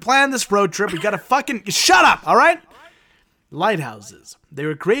 We already planned this road trip. We gotta fucking shut up, all right? Lighthouses. They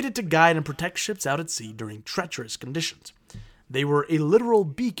were created to guide and protect ships out at sea during treacherous conditions. They were a literal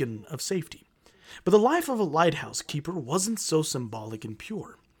beacon of safety. But the life of a lighthouse keeper wasn't so symbolic and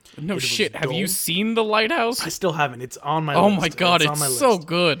pure. No was shit. Have you dull. seen The Lighthouse? I still haven't. It's on my Oh list. my god, on it's my so list.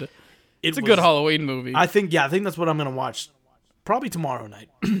 good. It's a good Halloween movie. I think that's what I'm gonna watch. Probably tomorrow night.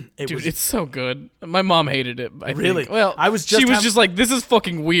 Dude, it's so good. My mom hated it. I Really? think. Well, I was just she was hav- just like, "This is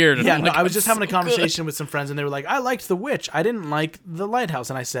fucking weird." And Yeah, I'm no, like, I was "It's just having a so good." conversation with some friends, and they were like, "I liked The Witch. I didn't like The Lighthouse."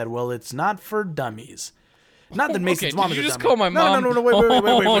 And I said, "Well, it's not for dummies." Not that Mason's Okay, mom did is you a just dummy. call my mom? No,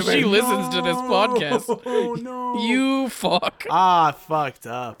 wait. She listens to this podcast. Oh no! You fuck. Fucked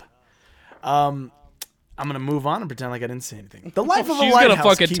up. I'm gonna move on and pretend like I didn't say anything. The life of a She's lighthouse gonna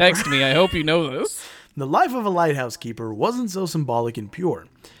fucking keeper. text me. I hope you know this. The life of a lighthouse keeper wasn't so symbolic and pure.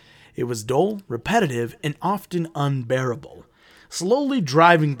 It was dull, repetitive, and often unbearable, slowly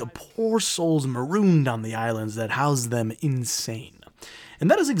driving the poor souls marooned on the islands that housed them insane. And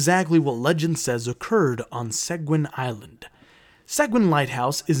that is exactly what legend says occurred on Seguin Island. Seguin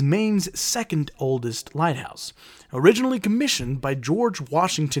Lighthouse is Maine's second oldest lighthouse, originally commissioned by George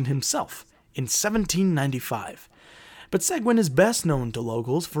Washington himself in 1795. But Seguin is best known to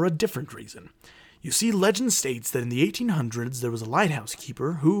locals for a different reason. You see, legend states that in the 1800s there was a lighthouse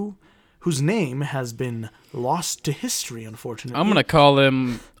keeper whose name has been lost to history, unfortunately. I'm gonna call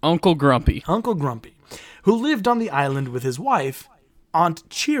him Uncle Grumpy. Uncle Grumpy, who lived on the island with his wife, Aunt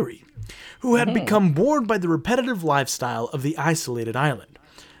Cheery, who had become bored by the repetitive lifestyle of the isolated island.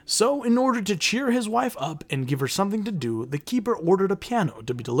 So, in order to cheer his wife up and give her something to do, the keeper ordered a piano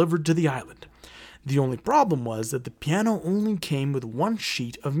to be delivered to the island. The only problem was that the piano only came with one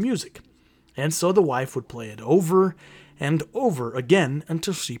sheet of music, and so the wife would play it over and over again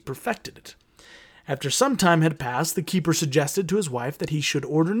until she perfected it. After some time had passed, the keeper suggested to his wife that he should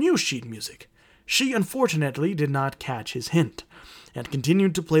order new sheet music. She unfortunately did not catch his hint, and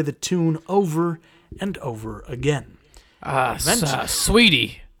continued to play the tune over and over again.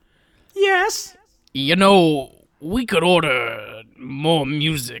 Sweetie, Yes, you know, we could order more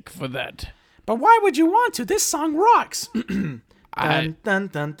music for that. but why would you want to? This song rocks. I-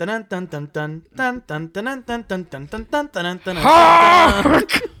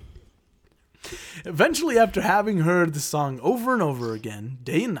 Hark! Eventually, after having heard the song over and over again,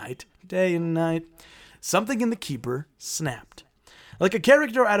 day and night, something in the keeper snapped. Like a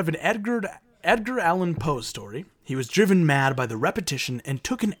character out of an Edgar Allan Poe story, he was driven mad by the repetition and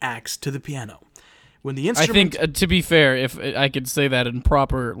took an axe to the piano. When the I instrument... think, to be fair, if I could say that in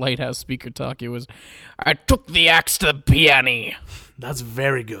proper lighthouse speaker talk, it was, I took the axe to the piano. That's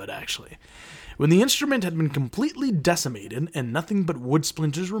very good, actually. When the instrument had been completely decimated and nothing but wood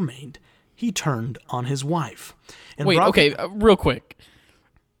splinters remained, he turned on his wife. And Wait, brought okay, real quick.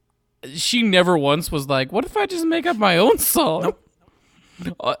 She never once was like, what if I just make up my own song? Nope.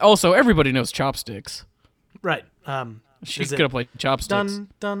 Also, everybody knows chopsticks. Right. She's is it gonna play chopsticks. Dun,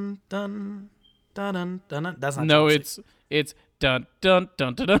 dun, dun, dun, dun, dun, dun. That's not No, chopsticks. it's dun dun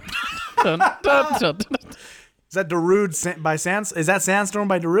dun dun dun dun dun dun. Is that Darude by Sands? Is that Sandstorm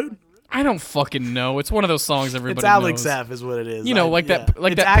by Darude? I don't fucking know. It's one of those songs everybody It's Alex knows. F. is what it is. You know, like yeah. that,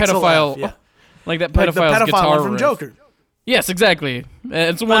 like It's that Axel pedophile, F, yeah. like that Like the pedophile's pedophile guitar one from riff. Joker. Yes, exactly.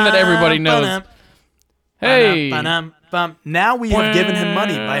 It's one that everybody knows. Hey, Ba-dum, bum. Now we have given him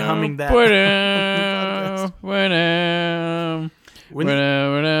money by humming that.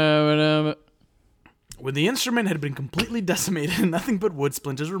 When the instrument had been completely decimated and nothing but wood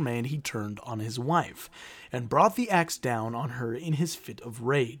splinters remained, he turned on his wife and brought the axe down on her in his fit of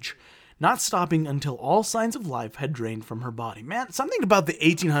rage, not stopping until all signs of life had drained from her body. Man, something about the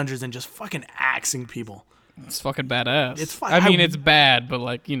 1800s and just fucking axing people. It's fucking badass. It's fun. I mean, it's bad, but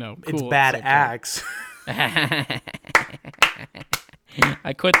like, you know, cool. It's bad okay. axe.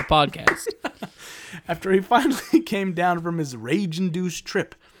 I quit the podcast. After he finally came down from his rage-induced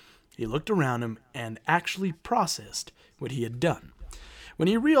trip, he looked around him and actually processed what he had done. When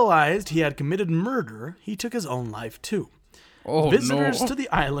he realized he had committed murder, he took his own life too. Oh, Visitors no. to the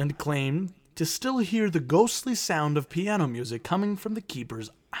island claimed to still hear the ghostly sound of piano music coming from the keeper's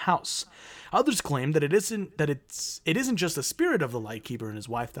house. Others claim that it isn't just the spirit of the lightkeeper and his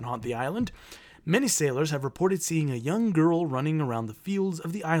wife that haunt the island. Many sailors have reported seeing a young girl running around the fields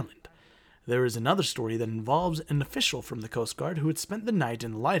of the island. There is another story that involves an official from the Coast Guard who had spent the night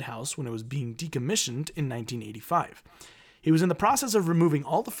in the lighthouse when it was being decommissioned in 1985. He was in the process of removing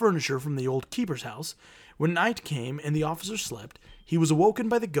all the furniture from the old keeper's house. When night came and the officer slept, he was awoken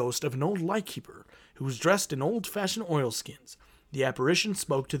by the ghost of an old lightkeeper who was dressed in old-fashioned oilskins. The apparition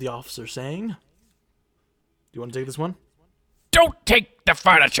spoke to the officer, saying, "Do you want to take this one?" Don't take the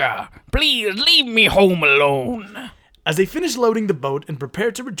furniture. Please leave me home alone. As they finished loading the boat and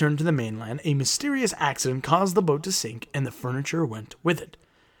prepared to return to the mainland, a mysterious accident caused the boat to sink and the furniture went with it.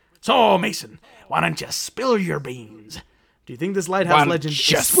 So, Mason, why don't you spill your beans? Do you think this lighthouse legend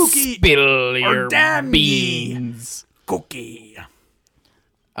is spooky spill or your damn beans? cookie?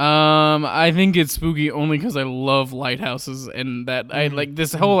 I think it's spooky only because I love lighthouses and that I like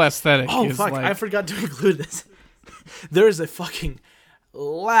this whole aesthetic. Oh, is fuck. like, I forgot to include this. There is a fucking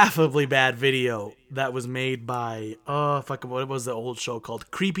laughably bad video that was made by, what was the old show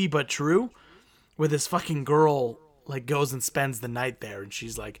called? Creepy But True? Where this fucking girl, like, goes and spends the night there, and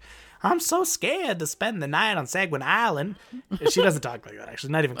she's like, I'm so scared to spend the night on Seguin Island. And she doesn't talk like that,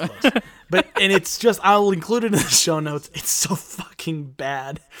 actually, not even close. And it's just, I'll include it in the show notes. It's so fucking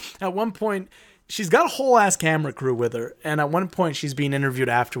bad. At one point, she's got a whole ass camera crew with her, and at one point she's being interviewed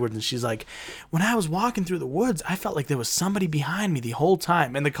afterwards, and she's like, when I was walking through the woods, I felt like there was somebody behind me the whole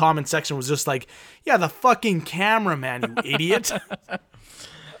time. And the comment section was just like, yeah, the fucking cameraman, you idiot.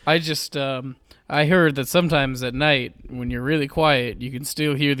 I just I heard that sometimes at night, when you're really quiet, you can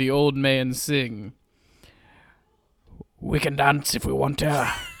still hear the old man sing. We can dance if we want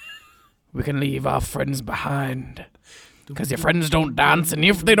to. We can leave our friends behind. Because your friends don't dance, and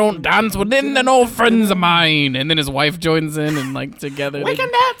if they don't dance, well, then they're no friends of mine. And then his wife joins in, and like together. We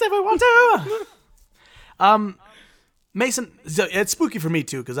can dance if we want to. Mason, so it's spooky for me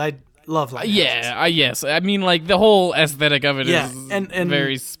too, because I love lighthouses. Yeah, yes. I mean, like the whole aesthetic of it is and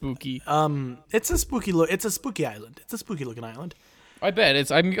very spooky. It's a spooky look. It's a spooky island. It's a spooky looking island. I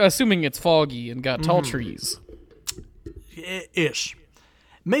bet I'm assuming it's foggy and got tall trees. Ish.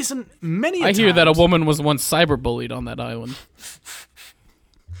 Mason, many. I hear that a woman was once cyberbullied on that island.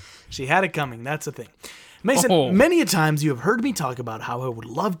 She had it coming. That's the thing. Mason, many a times you have heard me talk about how I would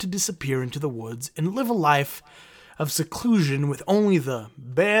love to disappear into the woods and live a life of seclusion with only the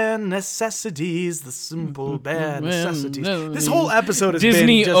bare necessities, the simple bare necessities. This whole episode has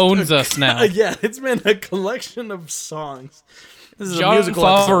Disney been owns us now. Yeah, it's been a collection of songs. This is John a musical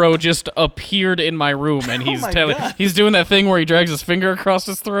episode. Favreau just appeared in my room, and he's God. he's doing that thing where he drags his finger across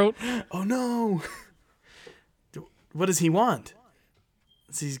his throat. Oh no! What does he want?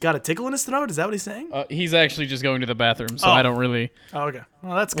 So he's got a tickle in his throat? Is that what he's saying? He's actually just going to the bathroom, so I don't really. Oh, okay.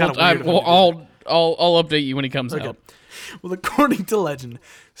 Well, that's kind of weird. I'll update you when he comes out. Well, according to legend,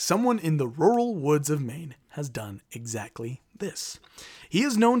 someone in the rural woods of Maine has done exactly this. He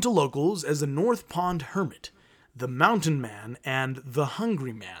is known to locals as the North Pond Hermit, the Mountain Man, and the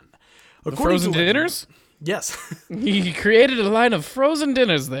Hungry Man. The frozen dinners? Yes. He created a line of frozen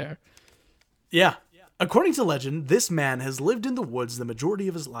dinners there. Yeah. According to legend, this man has lived in the woods the majority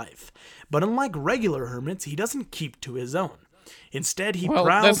of his life, but unlike regular hermits, he doesn't keep to his own. Instead, he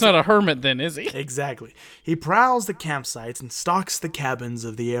prowls... that's not a hermit then, is he? Exactly. He prowls the campsites and stalks the cabins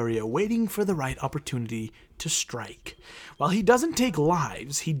of the area, waiting for the right opportunity to strike. While he doesn't take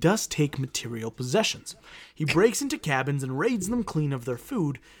lives, he does take material possessions. He breaks into cabins and raids them clean of their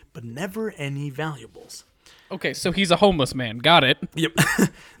food, but never any valuables. Okay, so he's a homeless man. Got it. Yep.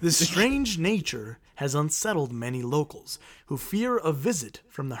 This strange nature has unsettled many locals, who fear a visit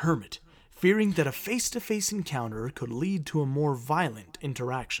from the hermit, fearing that a face-to-face encounter could lead to a more violent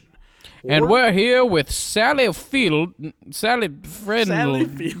interaction. And we're here with Sally Frindle,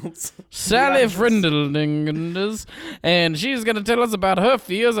 and she's going to tell us about her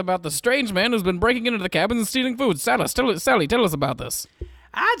fears about the strange man who's been breaking into the cabins and stealing food. Sally, tell us about this.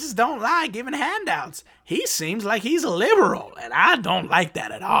 I just don't like giving handouts. He seems like he's a liberal, and I don't like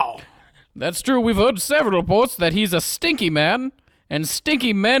that at all. That's true. We've heard several reports that he's a stinky man, and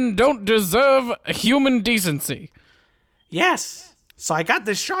stinky men don't deserve human decency. Yes, so I got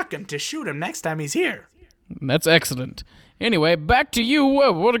this shotgun to shoot him next time he's here. That's excellent. Anyway, back to you.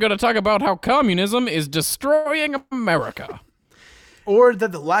 We're going to talk about how communism is destroying America. Or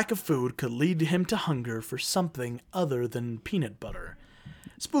that the lack of food could lead him to hunger for something other than peanut butter.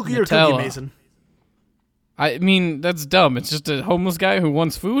 Spooky or Cookie Mason? I mean, that's dumb. It's just a homeless guy who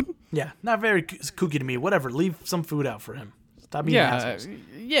wants food? Yeah, not very kooky to me. Whatever, leave some food out for him. Stop being assholes.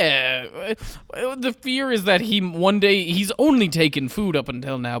 Yeah. The fear is that one day, he's only taken food up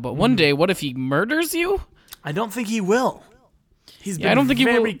until now, but one day, what if he murders you? I don't think he will. He's been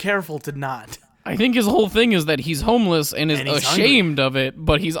very careful to not. I think his whole thing is that he's homeless and is ashamed of it,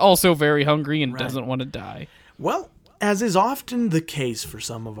 but he's also very hungry and doesn't want to die. Well, as is often the case for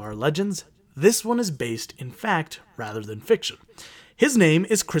some of our legends, this one is based in fact rather than fiction. His name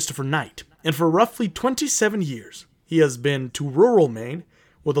is Christopher Knight, and for roughly 27 years, he has been to rural Maine,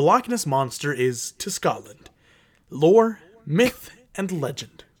 where the Loch Ness Monster is to Scotland. Lore, myth, and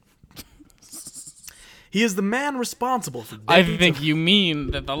legend. He is the man responsible for decades I think you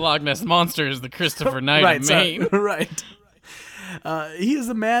mean that the Loch Ness Monster is the Christopher Knight of Maine. Right. He is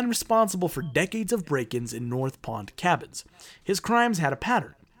the man responsible for decades of break-ins in North Pond cabins. His crimes had a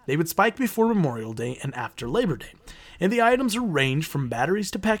pattern. They would spike before Memorial Day and after Labor Day, and the items ranged from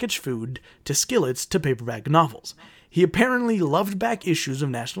batteries to packaged food to skillets to paperback novels. He apparently loved back issues of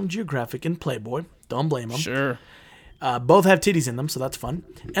National Geographic and Playboy. Don't blame him. Sure. Both have titties in them, so that's fun.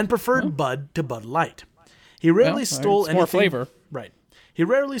 And preferred Bud to Bud Light. He rarely stole it's anything. more flavor. Right. He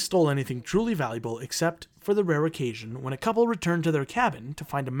rarely stole anything truly valuable except for the rare occasion when a couple returned to their cabin to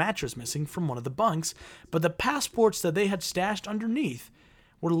find a mattress missing from one of the bunks, but the passports that they had stashed underneath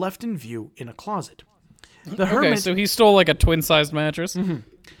were left in view in a closet. The hermit, Okay, so he stole like a twin-sized mattress.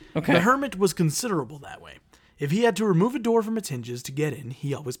 Okay. the hermit was considerable that way. If he had to remove a door from its hinges to get in,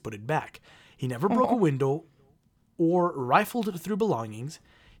 he always put it back. He never broke a window or rifled through belongings.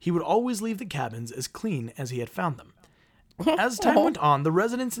 He would always leave the cabins as clean as he had found them. As time went on, the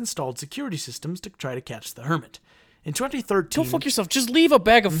residents installed security systems to try to catch the hermit. In 2013... Go fuck yourself. Just leave a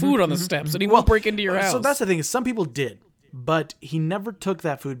bag of food on the steps and he won't break into your house. So that's the thing, is some people did, but he never took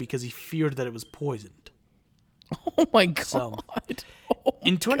that food because he feared that it was poisoned. Oh my god.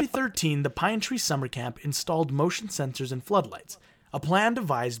 In 2013, the Pine Tree Summer Camp installed motion sensors and floodlights, a plan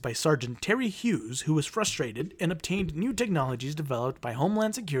devised by Sergeant Terry Hughes, who was frustrated and obtained new technologies developed by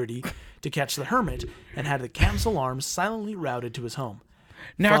Homeland Security to catch the hermit and had the camp's alarms silently routed to his home.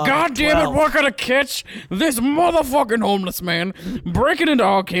 Now, Fuck goddamn it, 12. we're gonna catch this motherfucking homeless man breaking into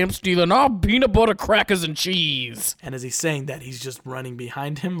our camp, stealing our peanut butter crackers and cheese. And as he's saying that, he's just running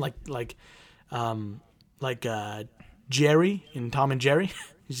behind him like Jerry in Tom and Jerry.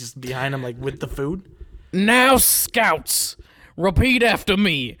 He's just behind him like with the food. Now, scouts, repeat after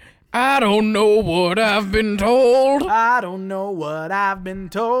me. I don't know what I've been told. I don't know what I've been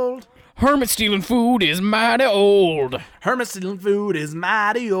told. Hermit stealing food is mighty old. Hermit stealing food is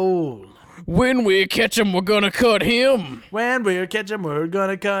mighty old. When we catch him, we're gonna cut him. When we catch him, we're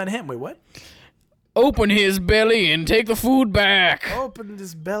gonna cut him. Wait, what? Open his belly and take the food back. Open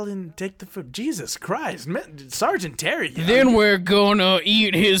his belly and take the food. Jesus Christ, man, Sergeant Terry. Then we're gonna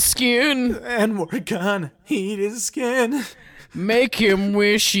eat his skin. And we're gonna eat his skin. Make him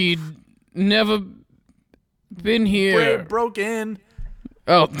wish he'd never been here. We're broken.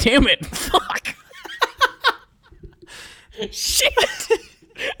 Oh, damn it. Fuck. Shit.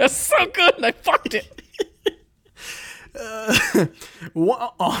 That's so good, and I fucked it.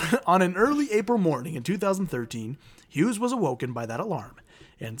 On an early April morning in 2013, Hughes was awoken by that alarm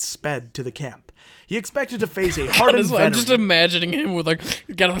and sped to the camp. He expected to face a hardened veteran. I'm just imagining him with, like,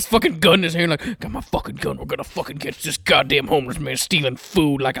 got his fucking gun in his hand, like, got my fucking gun, we're gonna fucking catch this goddamn homeless man stealing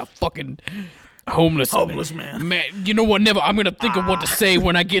food like a fucking homeless man. Man, you know what, I'm gonna think of what to say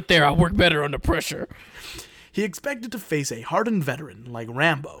when I get there. I work better under pressure. He expected to face a hardened veteran like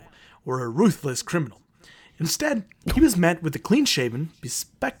Rambo or a ruthless criminal. Instead, he was met with the clean-shaven,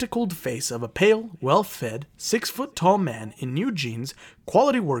 bespectacled face of a pale, well-fed, 6-foot-tall man in new jeans,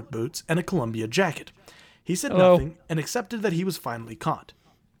 quality work boots, and a Columbia jacket. He said nothing and accepted that he was finally caught.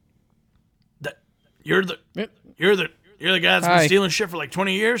 You're the guy that's been stealing shit for like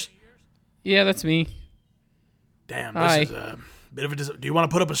 20 years? Yeah, that's me. Damn, this is a bit of a... Do you want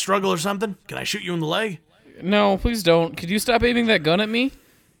to put up a struggle or something? Can I shoot you in the leg? No, please don't. Could you stop aiming that gun at me?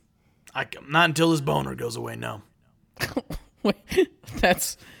 Not until his boner goes away, no. Wait,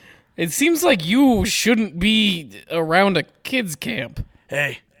 it seems like you shouldn't be around a kid's camp.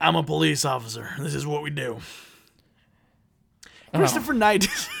 Hey, I'm a police officer. This is what we do. Christopher Knight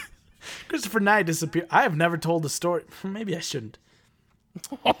disappeared. I have never told the story. Maybe I shouldn't.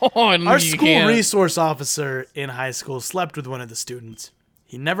 Our school resource officer in high school slept with one of the students.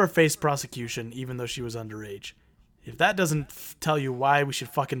 He never faced prosecution, even though she was underage. If that doesn't tell you why we should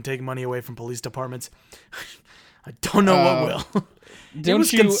fucking take money away from police departments, I don't know what will. It was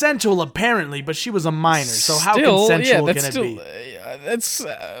consensual, apparently, but she was a minor, so how consensual can it be?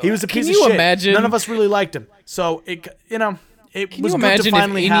 He was a piece of shit. Imagine, none of us really liked him, so it was good to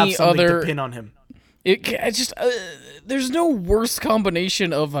finally have something to pin on him. There's no worse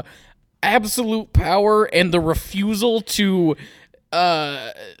combination of absolute power and the refusal to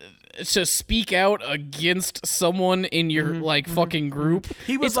speak out against someone in your fucking group.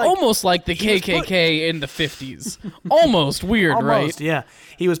 It's almost like the KKK in the 50s. Almost weird, almost, right? Yeah.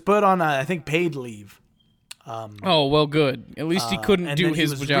 He was put on, I think, paid leave. Oh, well, good. At least he couldn't do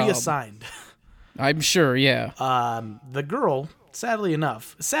his job. He was reassigned. I'm sure, yeah. The girl, sadly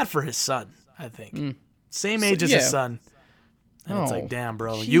enough, sad for his son, I think. Same age as his son. And it's like, damn,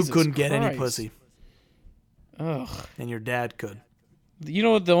 bro, you couldn't get any pussy. Ugh. And your dad could. You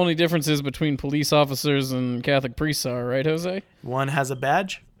know what the only difference is between police officers and Catholic priests are, right, Jose? One has a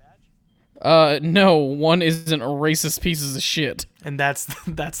badge? No, one isn't a racist pieces of shit. And that's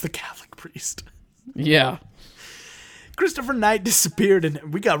the Catholic priest. Yeah. Christopher Knight disappeared,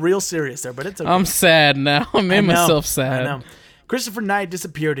 and we got real serious there, but it's okay. I'm sad now. I made myself sad. I know. Christopher Knight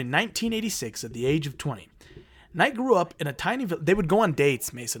disappeared in 1986 at the age of 20. Knight grew up in a tiny village. They would go on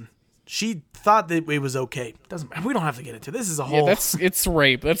dates, Mason. She thought that it was okay. We don't have to get into this. Is a whole. Yeah, it's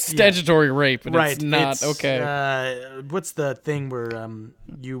rape. That's statutory rape, and right. it's not It's, okay. What's the thing where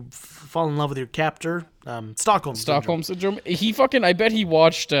you fall in love with your captor? Stockholm Syndrome. He fucking. I bet he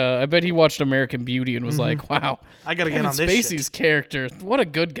watched American Beauty and was like, "Wow, I gotta get Kevin on this Spacey's character. What a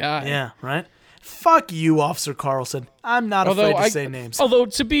good guy." Yeah, right. Fuck you, Officer Carlson. I'm not afraid to say names. Although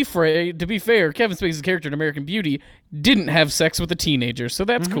to be fair, Kevin Spacey's character in American Beauty didn't have sex with a teenager, so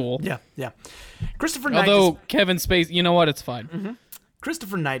that's cool. Yeah. Christopher Knight. Although Kevin Spacey, you know what? It's fine.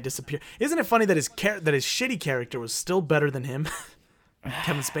 Christopher Knight disappeared. Isn't it funny that his shitty character was still better than him,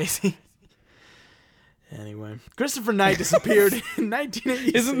 Kevin Spacey? Anyway, Christopher Knight disappeared in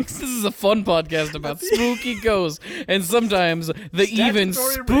 1986. This is a fun podcast about spooky ghosts and sometimes the even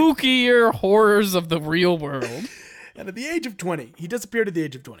spookier horrors of the real world. And at the age of 20, he disappeared at the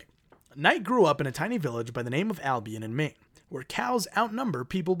age of 20. Knight grew up in a tiny village by the name of Albion in Maine, where cows outnumber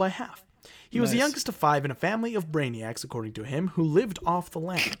people by half. He was the youngest of 5 in a family of brainiacs, according to him, who lived off the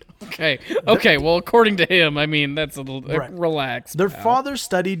land. Okay. Well, according to him, I mean, that's a little relaxed. Their father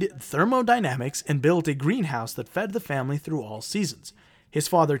studied thermodynamics and built a greenhouse that fed the family through all seasons. His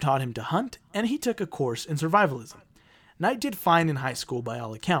father taught him to hunt, and he took a course in survivalism. Knight did fine in high school by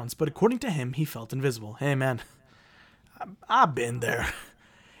all accounts, but according to him, he felt invisible. Hey, man, I've been there.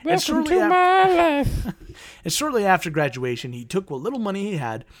 Welcome to my life. And shortly after graduation, he took what little money he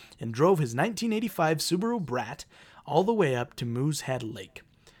had and drove his 1985 Subaru Brat all the way up to Moosehead Lake,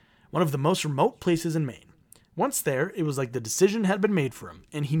 one of the most remote places in Maine. Once there, it was like the decision had been made for him,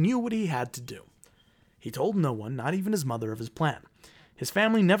 and he knew what he had to do. He told no one, not even his mother, of his plan. His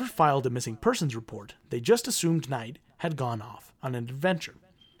family never filed a missing persons report. They just assumed Knight had gone off on an adventure.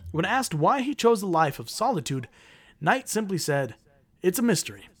 When asked why he chose a life of solitude, Knight simply said, "It's a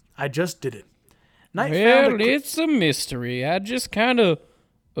mystery. I just did it." It's a mystery. I just kind of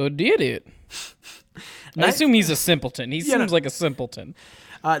did it. I assume he's a simpleton. He seems like a simpleton.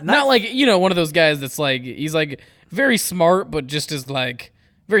 Not like, one of those guys that's like, he's like very smart, but just is like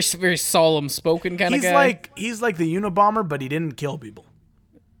very, very solemn spoken kind of guy. He's like the Unabomber, but he didn't kill people.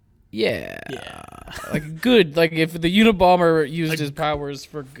 Yeah. Like good. Like if the Unabomber used his powers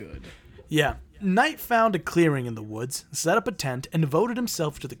for good. Yeah. Knight found a clearing in the woods, set up a tent, and devoted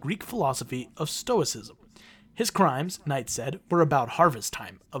himself to the Greek philosophy of Stoicism. His crimes, Knight said, were about harvest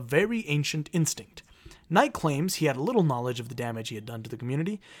time, a very ancient instinct. Knight claims he had little knowledge of the damage he had done to the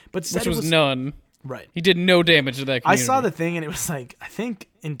community, but said Which was none. Right. He did no damage to that community. I saw the thing, and it was like, I think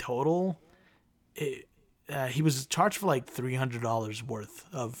in total, he was charged for like $300 worth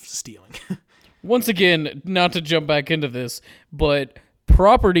of stealing. Once again, not to jump back into this, but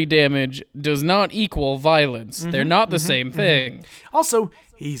property damage does not equal violence. They're not the same thing. Also,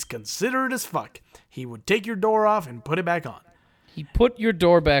 he's considerate as fuck. He would take your door off and put it back on. He put your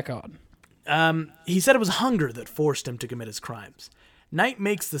door back on. He said it was hunger that forced him to commit his crimes. Knight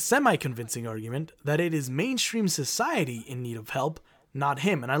makes the semi-convincing argument that it is mainstream society in need of help, not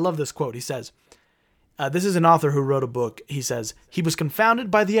him. And I love this quote. He says, this is an author who wrote a book. He says, he was confounded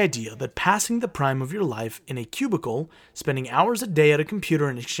by the idea that passing the prime of your life in a cubicle, spending hours a day at a computer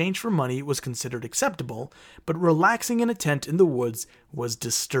in exchange for money was considered acceptable, but relaxing in a tent in the woods was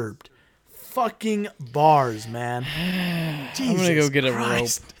disturbed. Fucking bars, man. Jesus I'm gonna go get a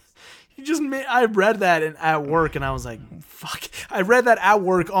Christ. rope. You just made, I read that at work and I was like, fuck. I read that at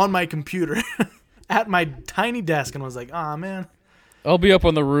work on my computer at my tiny desk and was like, aw, man. I'll be up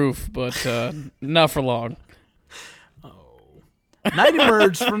on the roof, but not for long. Knight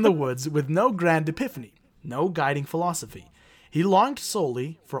emerged from the woods with no grand epiphany, no guiding philosophy. He longed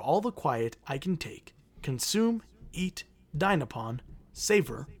solely for all the quiet I can take, consume, eat, dine upon,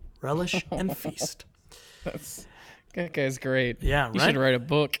 savor, relish, and feast. That guy's great. Yeah, right? You should write a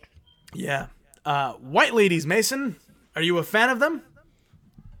book. Yeah. White ladies, Mason. Are you a fan of them?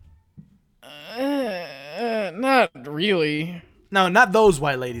 Not really. No, not those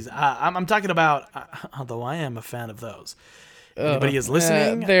white ladies. I'm talking about, although I am a fan of those. Anybody is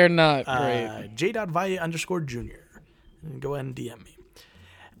listening? They're not great. J.Valle_Jr. Go ahead and DM me.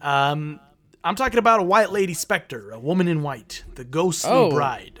 I'm talking about a white lady specter, a woman in white, the ghostly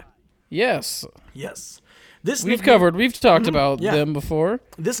bride. Yes. Yes. We've talked about them before.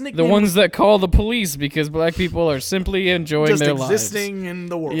 This nickname, the ones that call the police because black people are simply enjoying their lives. Just existing in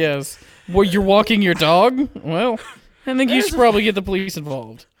the world. Yes. Well, you're walking your dog? Well, I think you should probably get the police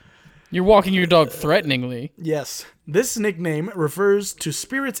involved. You're walking your dog threateningly. Yes. This nickname refers to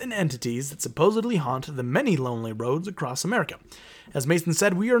spirits and entities that supposedly haunt the many lonely roads across America. As Mason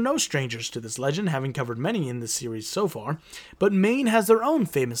said, we are no strangers to this legend, having covered many in this series so far, but Maine has their own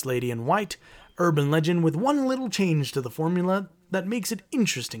famous lady in white urban legend with one little change to the formula that makes it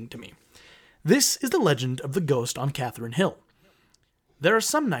interesting to me. This is the legend of the ghost on Catherine Hill. There are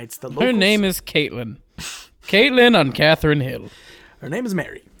some nights that locals... Her name is Caitlin. Caitlin on Catherine Hill. Her name is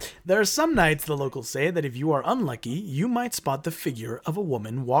Mary. There are some nights the locals say that if you are unlucky, you might spot the figure of a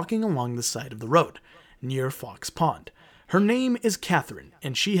woman walking along the side of the road, near Fox Pond. Her name is Catherine,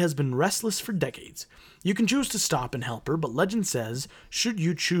 and she has been restless for decades. You can choose to stop and help her, but legend says, should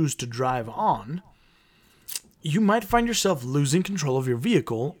you choose to drive on, you might find yourself losing control of your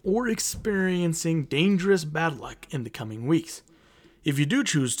vehicle or experiencing dangerous bad luck in the coming weeks. If you do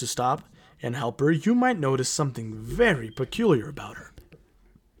choose to stop and help her, you might notice something very peculiar about her.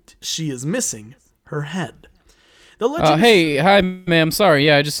 She is missing her head. The legend Hey, hi, ma'am. Sorry,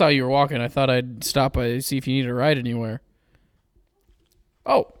 I just saw you were walking. I thought I'd stop by see if you need a ride anywhere.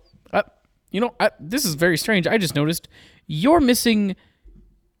 Oh, this is very strange. I just noticed you're missing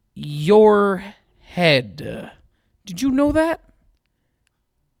your head. Did you know that?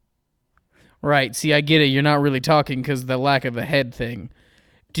 Right, see, I get it. You're not really talking because of the lack of a head thing.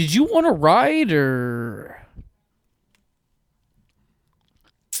 Did you want to ride, or...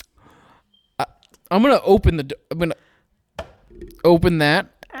 I'm going to open the... I'm going to open that.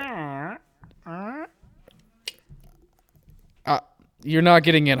 You're not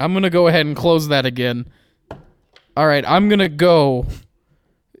getting in. I'm going to go ahead and close that again. All right, I'm going to go.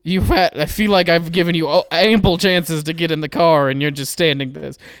 I feel like I've given you ample chances to get in the car, and you're just standing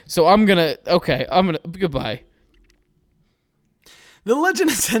there. So I'm going to... Goodbye. The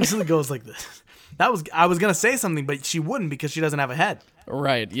legend essentially goes like this. I was going to say something, but she wouldn't because she doesn't have a head.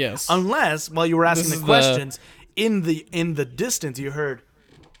 Right, yes. Unless, while you were asking the questions, in the distance you heard,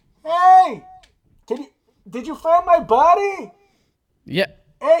 Hey! Did you find my body? Yeah.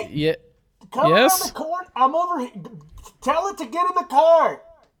 Hey! Yeah. Come Yes? around the corner. I'm over here. Tell it to get in the car.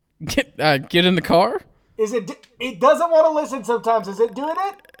 Get in the car? It doesn't want to listen sometimes. Is it doing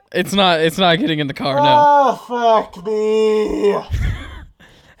it? It's not getting in the car, no. Oh, fuck me.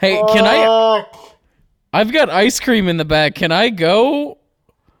 Hey, can I... Fuck. I've got ice cream in the back. Can I go?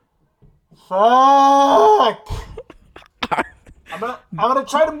 Fuck. I'm gonna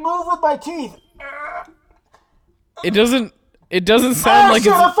try to move with my teeth. It doesn't sound like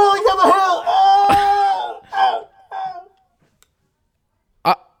shit, it's... I'm falling down the hill.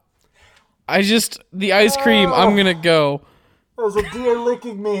 Oh. The ice cream, I'm gonna go. There's a deer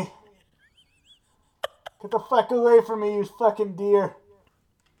licking me. Get the fuck away from me, you fucking deer.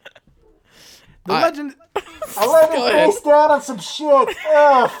 the legend... I landed Go ahead. face down on some shit.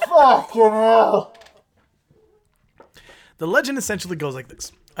 Oh, fucking hell. The legend essentially goes like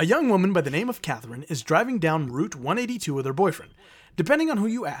this. A young woman by the name of Catherine is driving down Route 182 with her boyfriend. Depending on who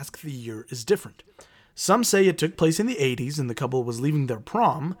you ask, the year is different. Some say it took place in the 80s and the couple was leaving their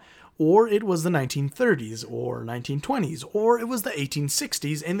prom, or it was the 1930s or 1920s, or it was the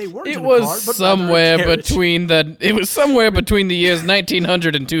 1860s and they weren't in a car, but somewhere rather a carriage. it was somewhere between the years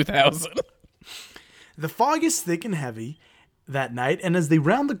 1900 and 2000. The fog is thick and heavy that night, and as they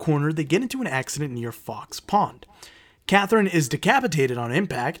round the corner, they get into an accident near Fox Pond. Catherine is decapitated on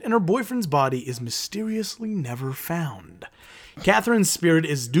impact, and her boyfriend's body is mysteriously never found. Catherine's spirit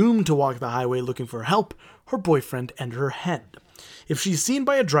is doomed to walk the highway looking for help, her boyfriend, and her head. If she's seen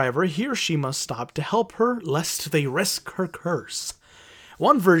by a driver, he or she must stop to help her, lest they risk her curse.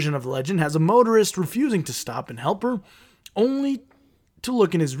 One version of the legend has a motorist refusing to stop and help her, only to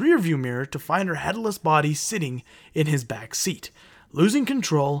look in his rearview mirror to find her headless body sitting in his back seat, losing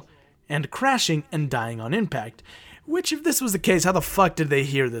control and crashing and dying on impact. Which, if this was the case, how the fuck did they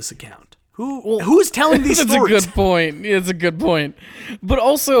hear this account? Who's telling these That's stories? a good point. It's a good point. But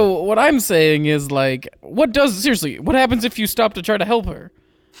also, what I'm saying is, like, what happens if you stop to try to help her?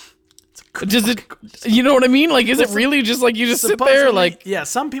 Does it, you know what I mean? Like, is it really just like you just sit there, Supposedly, like... Yeah,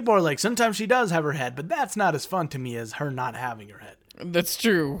 some people are like, sometimes she does have her head, but that's not as fun to me as her not having her head. That's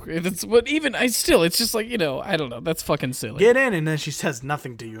true. But even, it's just like, I don't know. That's fucking silly. Get in, and then she says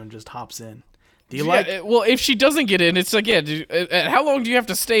nothing to you and just hops in. Do you Well, if she doesn't get in, it's like, how long do you have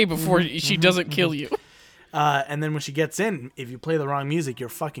to stay before she doesn't kill you? And then when she gets in, if you play the wrong music, you're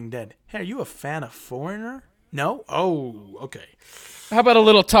fucking dead. Hey, are you a fan of Foreigner? No? Oh, okay. How about a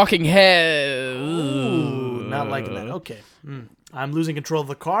little talking head? Ooh, not liking that. Okay. I'm losing control of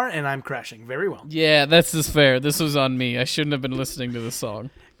the car, and I'm crashing. Very well. Yeah, this is fair. This was on me. I shouldn't have been listening to this song.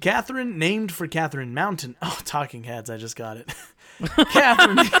 Catherine, named for Catherine Mountain. Oh, Talking Heads, I just got it.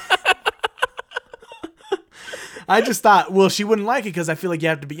 Catherine. I just thought, well, she wouldn't like it because I feel like you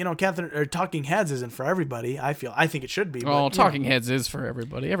have to be, Catherine or Talking Heads isn't for everybody. I think it should be. Oh, But, Talking Heads is for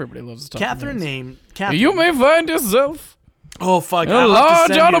everybody. Everybody loves Talking Heads. Catherine. You may find yourself Oh fuck! a I'll have to large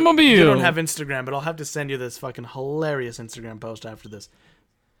send you- automobile. You don't have Instagram, but I'll have to send you this fucking hilarious Instagram post after this.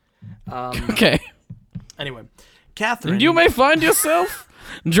 Okay. Anyway, Catherine. And you may find yourself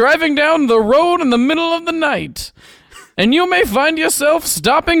driving down the road in the middle of the night. And you may find yourself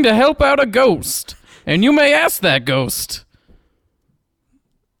stopping to help out a ghost. And you may ask that ghost.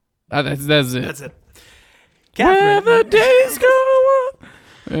 That's it. That's it. Where Catherine. the days go up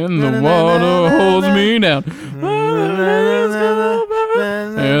and the water holds me down.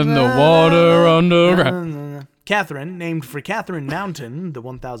 And the water underground. Catherine, named for Catherine Mountain, the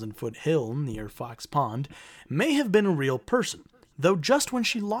 1,000-foot hill near Fox Pond, may have been a real person, though just when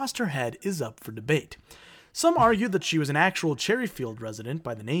she lost her head is up for debate. Some argue that she was an actual Cherryfield resident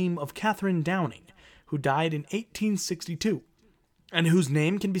by the name of Catherine Downing, who died in 1862, and whose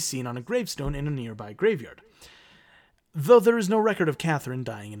name can be seen on a gravestone in a nearby graveyard, though there is no record of Catherine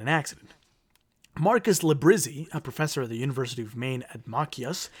dying in an accident. Marcus Librizzi, a professor at the University of Maine at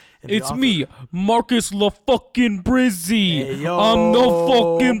Machias, and the It's author- me, Marcus LaFucking Brizzy. Hey, yo. I'm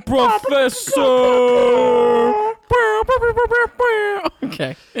the fucking professor.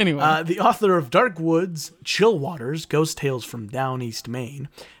 Okay, anyway. The author of Dark Woods, Chill Waters, Ghost Tales from Down East Maine,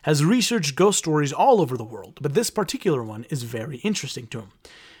 has researched ghost stories all over the world, but this particular one is very interesting to him.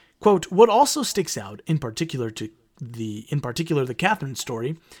 Quote, what also sticks out, in particular the Catherine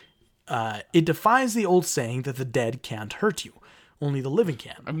story, it defies the old saying that the dead can't hurt you, only the living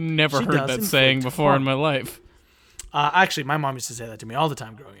can. I've never She heard does that saying inflict before in harm. my life. Actually, my mom used to say that to me all the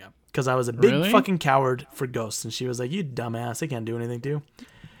time growing up, because I was a big Really? fucking coward for ghosts, and she was like, you dumbass, I can't do anything to you.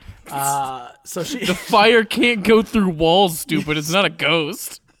 So she... The fire can't go through walls, stupid. It's not a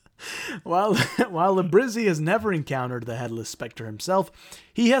ghost. While Librizzi has never encountered the headless specter himself,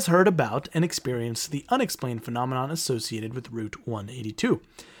 he has heard about and experienced the unexplained phenomenon associated with Route 182.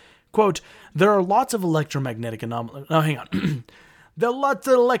 Quote, there are lots of electromagnetic anomalies. Oh, hang on. There are lots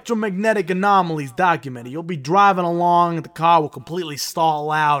of electromagnetic anomalies documented. You'll be driving along and the car will completely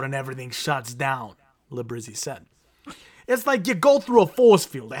stall out and everything shuts down, Librizzi said. It's like you go through a force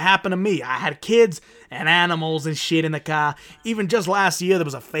field. It happened to me. I had kids and animals and shit in the car. Even just last year, there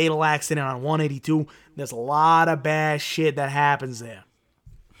was a fatal accident on 182. There's a lot of bad shit that happens there.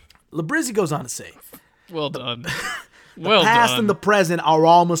 Librizzi goes on to say, Well done. Well past done. and the present are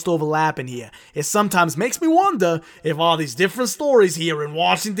almost overlapping here. It sometimes makes me wonder if all these different stories here in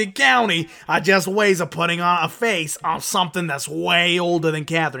Washington County are just ways of putting on a face on something that's way older than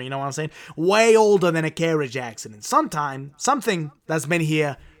Catherine. You know what I'm saying? Way older than a carriage accident. Something that's been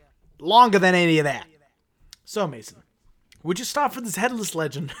here longer than any of that. So, Mason, would you stop for this headless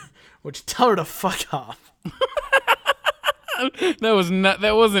legend? Would you tell her to fuck off?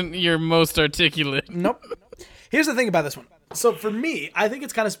 That wasn't your most articulate. Nope. Here's the thing about this one. So for me, I think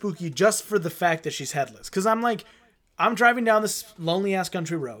it's kind of spooky just for the fact that she's headless. Because I'm like, I'm driving down this lonely-ass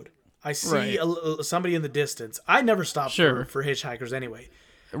country road. I see somebody in the distance. I never stop for hitchhikers anyway.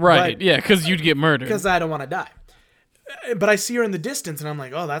 Right, But- yeah, because you'd get murdered. Because I don't want to die. But I see her in the distance, and I'm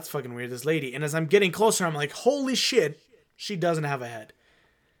like, oh, that's fucking weird, this lady. And as I'm getting closer, I'm like, holy shit, she doesn't have a head.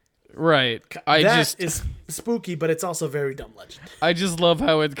 Right. That is spooky, but it's also very dumb legend. I just love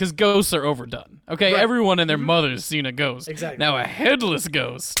how because ghosts are overdone. Okay, Right. everyone and their mother's seen a ghost. Exactly. Now a headless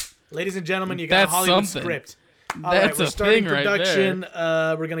ghost. Ladies and gentlemen, you got a That's Hollywood something. script. That's we're a starting thing right production.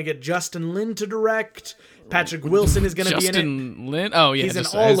 We're gonna get Justin Lin to direct. Patrick Wilson is gonna be in it. Justin Lin. Oh yeah, He's in I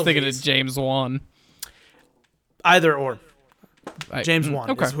all was of thinking these. of James Wan. Either or. James Wan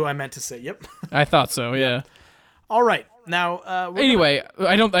Okay. is who I meant to say. Yep. I thought so. Yeah. All right. Now. Anyway,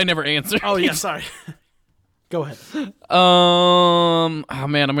 I never answered. Oh yeah. Sorry. Go ahead. Oh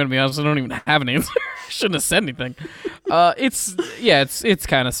man, I'm gonna be honest. I don't even have an answer. Shouldn't have said anything. It's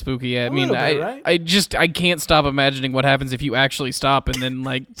kind of spooky. I mean, little bit, right? I can't stop imagining what happens if you actually stop and then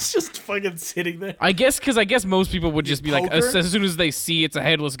like. It's just fucking sitting there. I guess most people would just be like, poker? as soon as they see it's a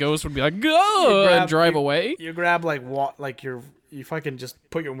headless ghost, would be like, go and drive away. You grab you fucking just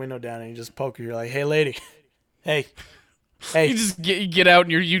put your window down and you just poke her. You're like, hey lady, hey. You just get out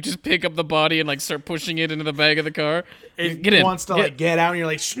and you just pick up the body and like start pushing it into the back of the car. It Get in. wants to get out, and you're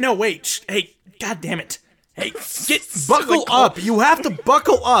like, no, wait, hey, god damn it, hey, buckle up. You have to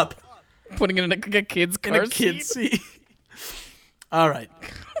buckle up Putting it in a kid's in car a kid's seat. All right,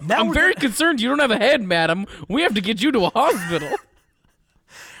 now I'm we're very gonna- concerned you don't have a head, madam. We have to get you to a hospital.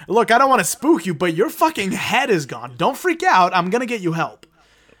 Look, I don't want to spook you, but your fucking head is gone. Don't freak out. I'm gonna get you help.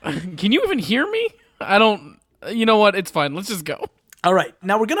 Can you even hear me? I don't. You know what? It's fine. Let's just go. All right,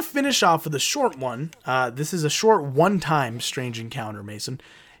 now we're going to finish off with a short one. This is a short one-time strange encounter, Mason.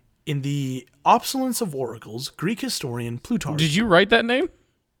 In the Obsolence of Oracles, Greek historian Plutarch... Did you write that name?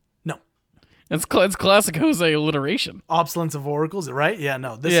 No. It's classic Jose alliteration. Obsolence of Oracles, right? Yeah,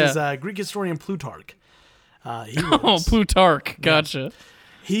 no. This is Greek historian Plutarch. Plutarch. Gotcha.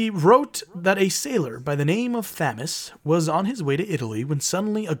 He wrote that a sailor by the name of Thamus was on his way to Italy when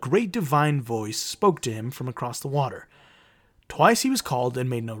suddenly a great divine voice spoke to him from across the water. Twice he was called and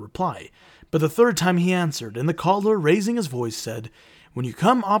made no reply, but the third time he answered, and the caller, raising his voice, said, "When you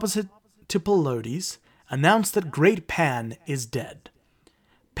come opposite to Palodes, announce that great Pan is dead."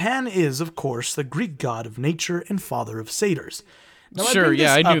 Pan is, of course, the Greek god of nature and father of satyrs. Now, Sure,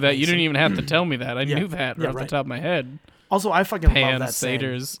 yeah, I knew that. You Mason. didn't even have to tell me that. I knew that yeah, off right. the top of my head. Also, I fucking Pan, love that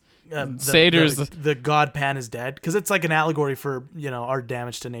satyrs. saying. Satyrs. The god Pan is dead, because it's like an allegory for, our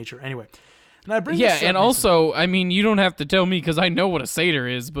damage to nature. Anyway. And I bring Yeah, this up, and Mason. also, I mean, you don't have to tell me because I know what a satyr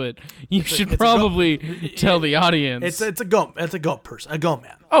is, but you should it's a probably tell the audience. It's a goat person, a goat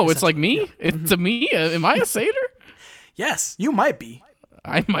man. Oh, it's like me? It's a me? Am I a satyr? Yes, you might be.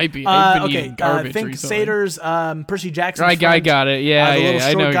 I might be. I've been eating Okay, garbage think recently. satyrs, Percy Jackson. I got it. Yeah, the little I know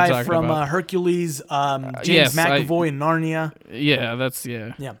short what you're guy talking from about. Hercules, James yes, McAvoy in Narnia. Yeah, that's,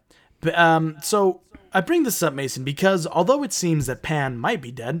 yeah. Yeah. But, so I bring this up, Mason, because although it seems that Pan might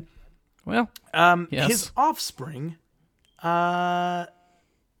be dead, Well, yes. his offspring, the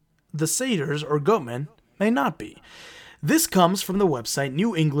satyrs or goatmen, may not be. This comes from the website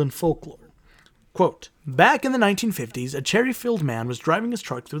New England Folklore. Quote, "Back in the 1950s, a cherry-filled man was driving his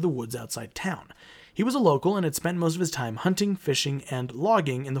truck through the woods outside town. He was a local and had spent most of his time hunting, fishing, and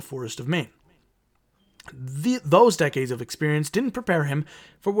logging in the forest of Maine. Those decades of experience didn't prepare him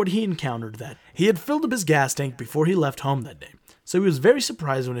for what he encountered that. He had filled up his gas tank before he left home that day, so he was very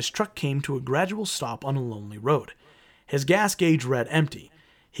surprised when his truck came to a gradual stop on a lonely road. His gas gauge read empty.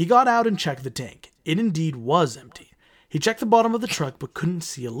 He got out and checked the tank. It indeed was empty. He checked the bottom of the truck but couldn't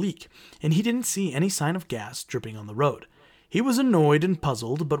see a leak, and he didn't see any sign of gas dripping on the road. He was annoyed and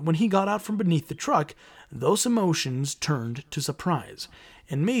puzzled, but when he got out from beneath the truck, those emotions turned to surprise,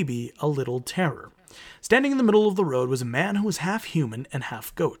 and maybe a little terror. Standing in the middle of the road was a man who was half human and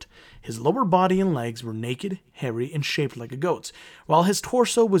half goat. His lower body and legs were naked, hairy, and shaped like a goat's, while his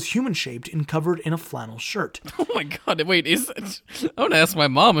torso was human-shaped and covered in a flannel shirt. Oh my god, wait, I'm gonna ask my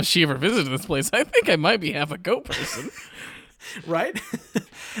mom if she ever visited this place. I think I might be half a goat person. Right?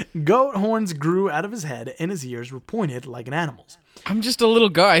 Goat horns grew out of his head, and his ears were pointed like an animal's. I'm just a little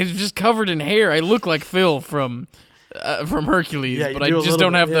guy. I'm just covered in hair. I look like Phil from Hercules, Yeah, you but I do a just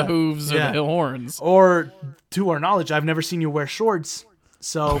little don't bit, have yeah. the hooves or Yeah. the horns. Or, to our knowledge, I've never seen you wear shorts,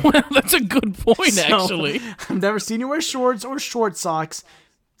 so... Well, that's a good point, So, actually. I've never seen you wear shorts or short socks.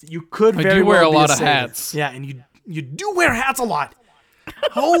 You could I very do wear well a be lot of satyr. hats. Yeah, and you do wear hats a lot.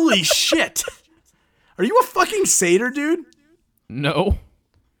 Holy shit. Are you a fucking satyr, dude? No,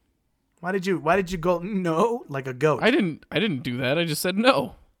 Why did you go no like a goat? I didn't do that. I just said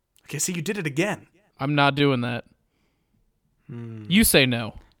no. Okay, see, you did it again. I'm not doing that. You say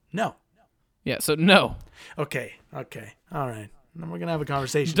no. No. Yeah, so no. Okay. All right. Then we're gonna have a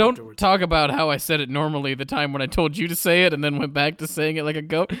conversation Don't afterwards. talk about how I said it normally the time when I told you to say it and then went back to saying it like a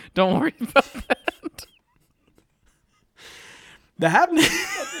goat. Don't worry about that. The happening.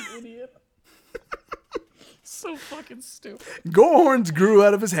 So fucking stupid. Goat horns grew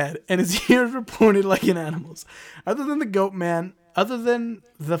out of his head, and his ears were pointed like an animal's. Other than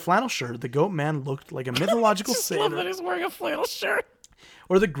the flannel shirt, the goat man looked like a mythological Just love that satyr he's wearing a flannel shirt.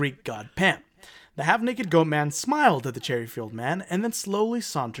 or the Greek god Pan. The half-naked goat man smiled at the cherry-filled man and then slowly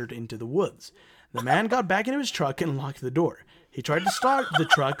sauntered into the woods. The man got back into his truck and locked the door. He tried to start the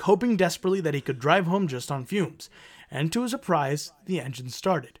truck, hoping desperately that he could drive home just on fumes. And to his surprise, the engine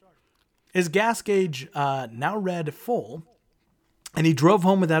started. His gas gauge now read full, and he drove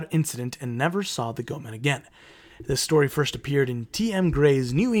home without incident and never saw the goatman again. This story first appeared in T.M.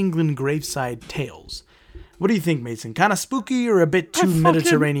 Gray's New England Graveside Tales. What do you think, Mason? Kind of spooky or a bit too fucking-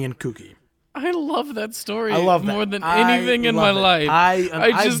 Mediterranean kooky? I love that story. I love that. more than I anything in my love it. life.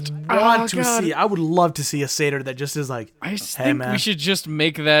 I just want to God. see. I would love to see a satyr that just is like, I just hey, think man. we should just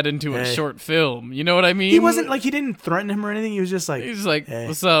make that into a Hey. short film. You know what I mean? He wasn't like, he didn't threaten him or anything. He was just like, He's like, hey.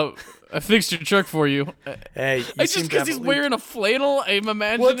 "What's up? I fixed your truck for you." hey, you I seem just to have because he's a leak. wearing a flannel, I'm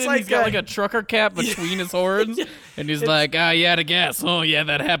imagining Well, it's he's like, got like a trucker cap between his horns, and he's like, you had a gas. Oh yeah,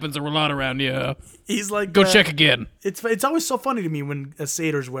 that happens a lot around you. He's like, Go check again. It's always so funny to me when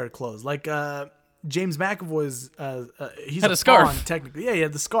satyrs wear clothes. Like James McAvoy's, he's Had a scarf. fawn, technically. Yeah, he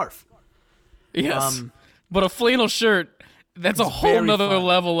had the scarf. Yes, but a flannel shirt. That's a whole very nother fun.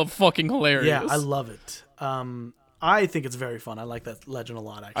 level of fucking hilarious. Yeah, I love it. I think it's very fun. I like that legend a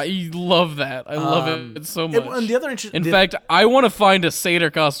lot, actually. I love that. I love it so much. And the other In fact, I want to find a satyr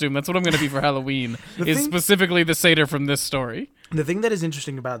costume. That's what I'm going to be for Halloween. Specifically the satyr from this story. The thing that is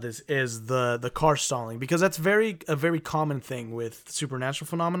interesting about this is the car stalling, because that's a very common thing with supernatural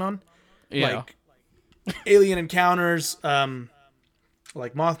phenomenon. Yeah. Like alien encounters,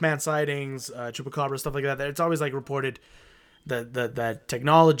 like Mothman sightings, Chupacabra, stuff like that. It's always like reported that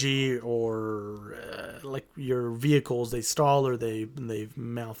technology or like your vehicles, they stall or they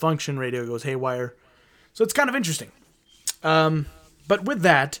malfunction, radio goes haywire. So it's kind of interesting. But with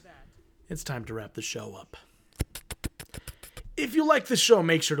that, it's time to wrap the show up. If you like this show,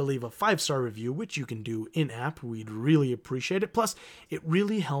 make sure to leave a 5-star review, which you can do in-app. We'd really appreciate it. Plus, it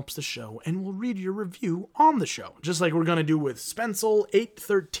really helps the show, and we'll read your review on the show. Just like we're going to do with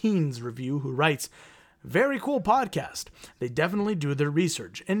Spencil813's review, who writes, "Very cool podcast. They definitely do their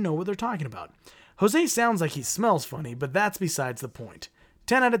research and know what they're talking about. Jose sounds like he smells funny, but that's besides the point.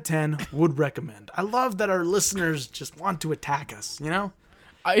 10 out of 10 would recommend." I love that our listeners just want to attack us, you know?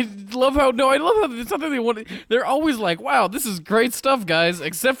 I love how it's not that they want. They're always like, "Wow, this is great stuff, guys."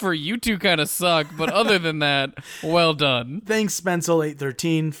 Except for you two, kind of suck. But other than that, well done. Thanks,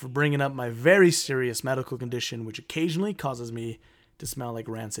 Spencil813, for bringing up my very serious medical condition, which occasionally causes me to smell like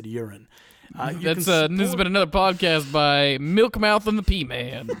rancid urine. This has been another podcast by Milkmouth and the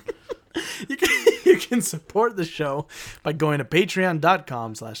P-Man. You can support the show by going to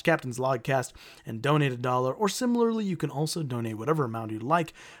patreon.com/captainslogcast and donate $1, or similarly, you can also donate whatever amount you'd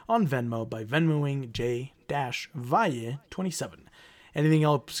like on Venmo by Venmoing J-Valle27. Anything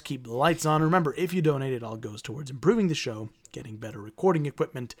helps keep the lights on. Remember, if you donate, it all goes towards improving the show, getting better recording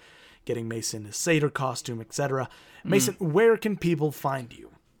equipment, getting Mason a satyr costume, etc. Mason, where can people find you?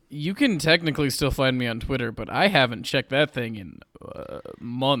 You can technically still find me on Twitter, but I haven't checked that thing in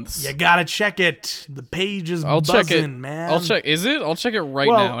months. You gotta check it. The page is buzzing, check it, man. I'll check. Is it? I'll check it right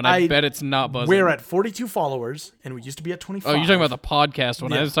now, and I bet it's not buzzing. We're at 42 followers, and we used to be at 25. Oh, you're talking about the podcast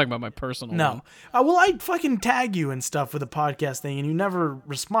one. Yeah. I was talking about my personal one. No. Well, I fucking tag you and stuff with the podcast thing, and you never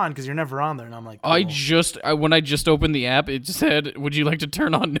respond because you're never on there, and I'm like, cool. When I just opened the app, it said, "Would you like to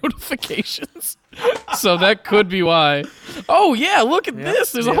turn on notifications?" So that could be why. Oh yeah, look at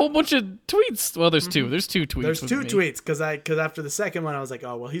this. There's a whole bunch of tweets. Well, there's two. There's two tweets. There's two tweets because after the second one, I was like,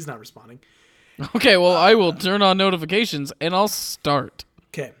 oh well, he's not responding. Okay, well, I will turn on notifications and I'll start.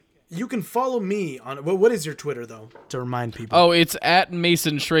 Okay, you can follow me on. Well, what is your Twitter though? To remind people. Oh, it's at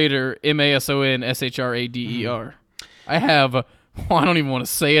Mason Schrader, MASON SHRADER. I have. I don't even want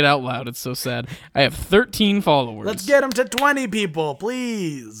to say it out loud. It's so sad. I have 13 followers. Let's get them to 20 people,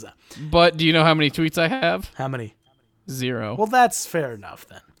 please. But do you know how many tweets I have? How many? 0. Well, that's fair enough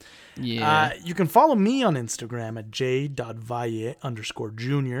then. Yeah. You can follow me on Instagram at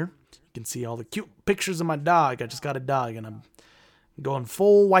j.valle_junior. You can see all the cute pictures of my dog. I just got a dog, and I'm going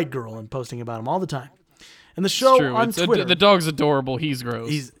full white girl and posting about him all the time. And the show on Twitter. The dog's adorable. He's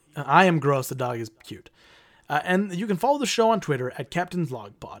gross. I am gross. The dog is cute. And you can follow the show on Twitter at Captain's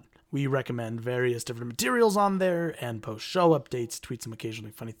Log Pod. We recommend various different materials on there and post show updates, tweet some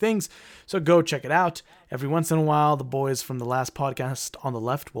occasionally funny things. So go check it out. Every once in a while, the boys from the last podcast on the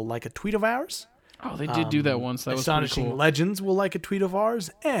left will like a tweet of ours. Oh, they did do that once. That was pretty Astonishing cool. Legends will like a tweet of ours.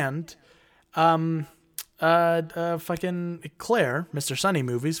 And fucking Claire, Mr. Sunny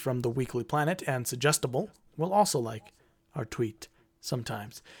Movies from The Weekly Planet, and Suggestible will also like our tweet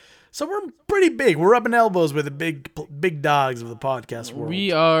sometimes. So we're pretty big. We're rubbing elbows with the big dogs of the podcast world.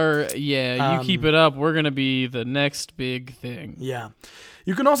 We are, yeah. You keep it up. We're going to be the next big thing. Yeah.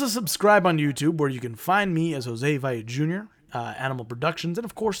 You can also subscribe on YouTube, where you can find me as Jose Valle Jr., Animal Productions, and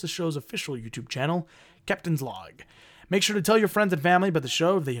of course the show's official YouTube channel, Captain's Log. Make sure to tell your friends and family about the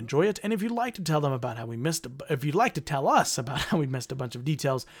show if they enjoy it, and if you'd like to tell them about how we missed, if you'd like to tell us about how we missed a bunch of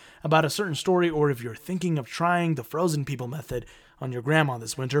details about a certain story, or if you're thinking of trying the frozen people method on your grandma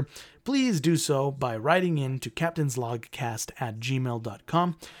this winter, please do so by writing in to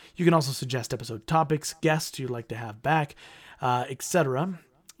captainslogcast@gmail.com. You can also suggest episode topics, guests you'd like to have back, etc.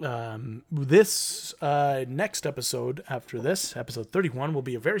 This next episode after this, episode 31, will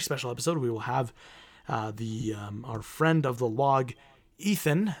be a very special episode. We will have our friend of the log,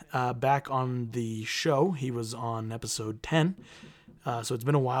 Ethan, back on the show. He was on episode 10, so it's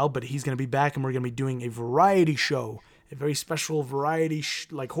been a while, but he's going to be back, and we're going to be doing a variety show, a very special variety,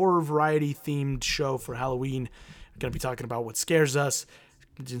 like horror variety themed show for Halloween. We're going to be talking about what scares us,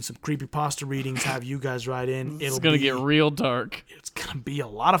 doing some creepypasta readings, have you guys write in. It's going to get real dark. It's going to be a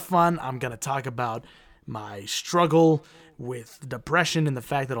lot of fun. I'm going to talk about my struggle with depression and the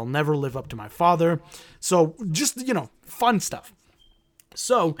fact that I'll never live up to my father. So just, fun stuff.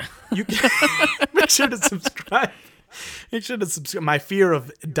 So you can make sure to subscribe Make sure to subscribe. My fear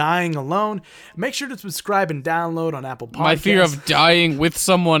of dying alone. Make sure to subscribe and download on Apple Podcasts. My fear of dying with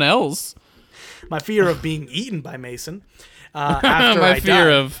someone else. My fear of being eaten by Mason. After my I fear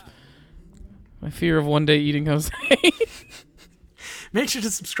die. of. My fear of one day eating Jose. Make sure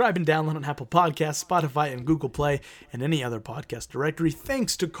to subscribe and download on Apple Podcasts, Spotify, and Google Play, and any other podcast directory.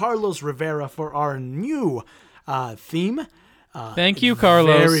 Thanks to Carlos Rivera for our new theme. Thank you,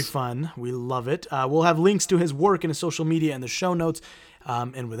 Carlos. Very fun. We love it. We'll have links to his work and his social media in the show notes.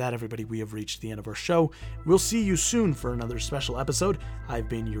 And with that, everybody, we have reached the end of our show. We'll see you soon for another special episode. I've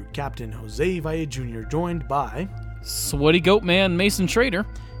been your Captain Jose Valle Jr., joined by Sweaty Goat Man Mason Trader.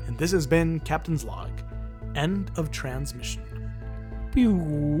 and this has been Captain's Log. End of transmission. Pew,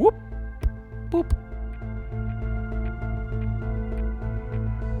 whoop, boop.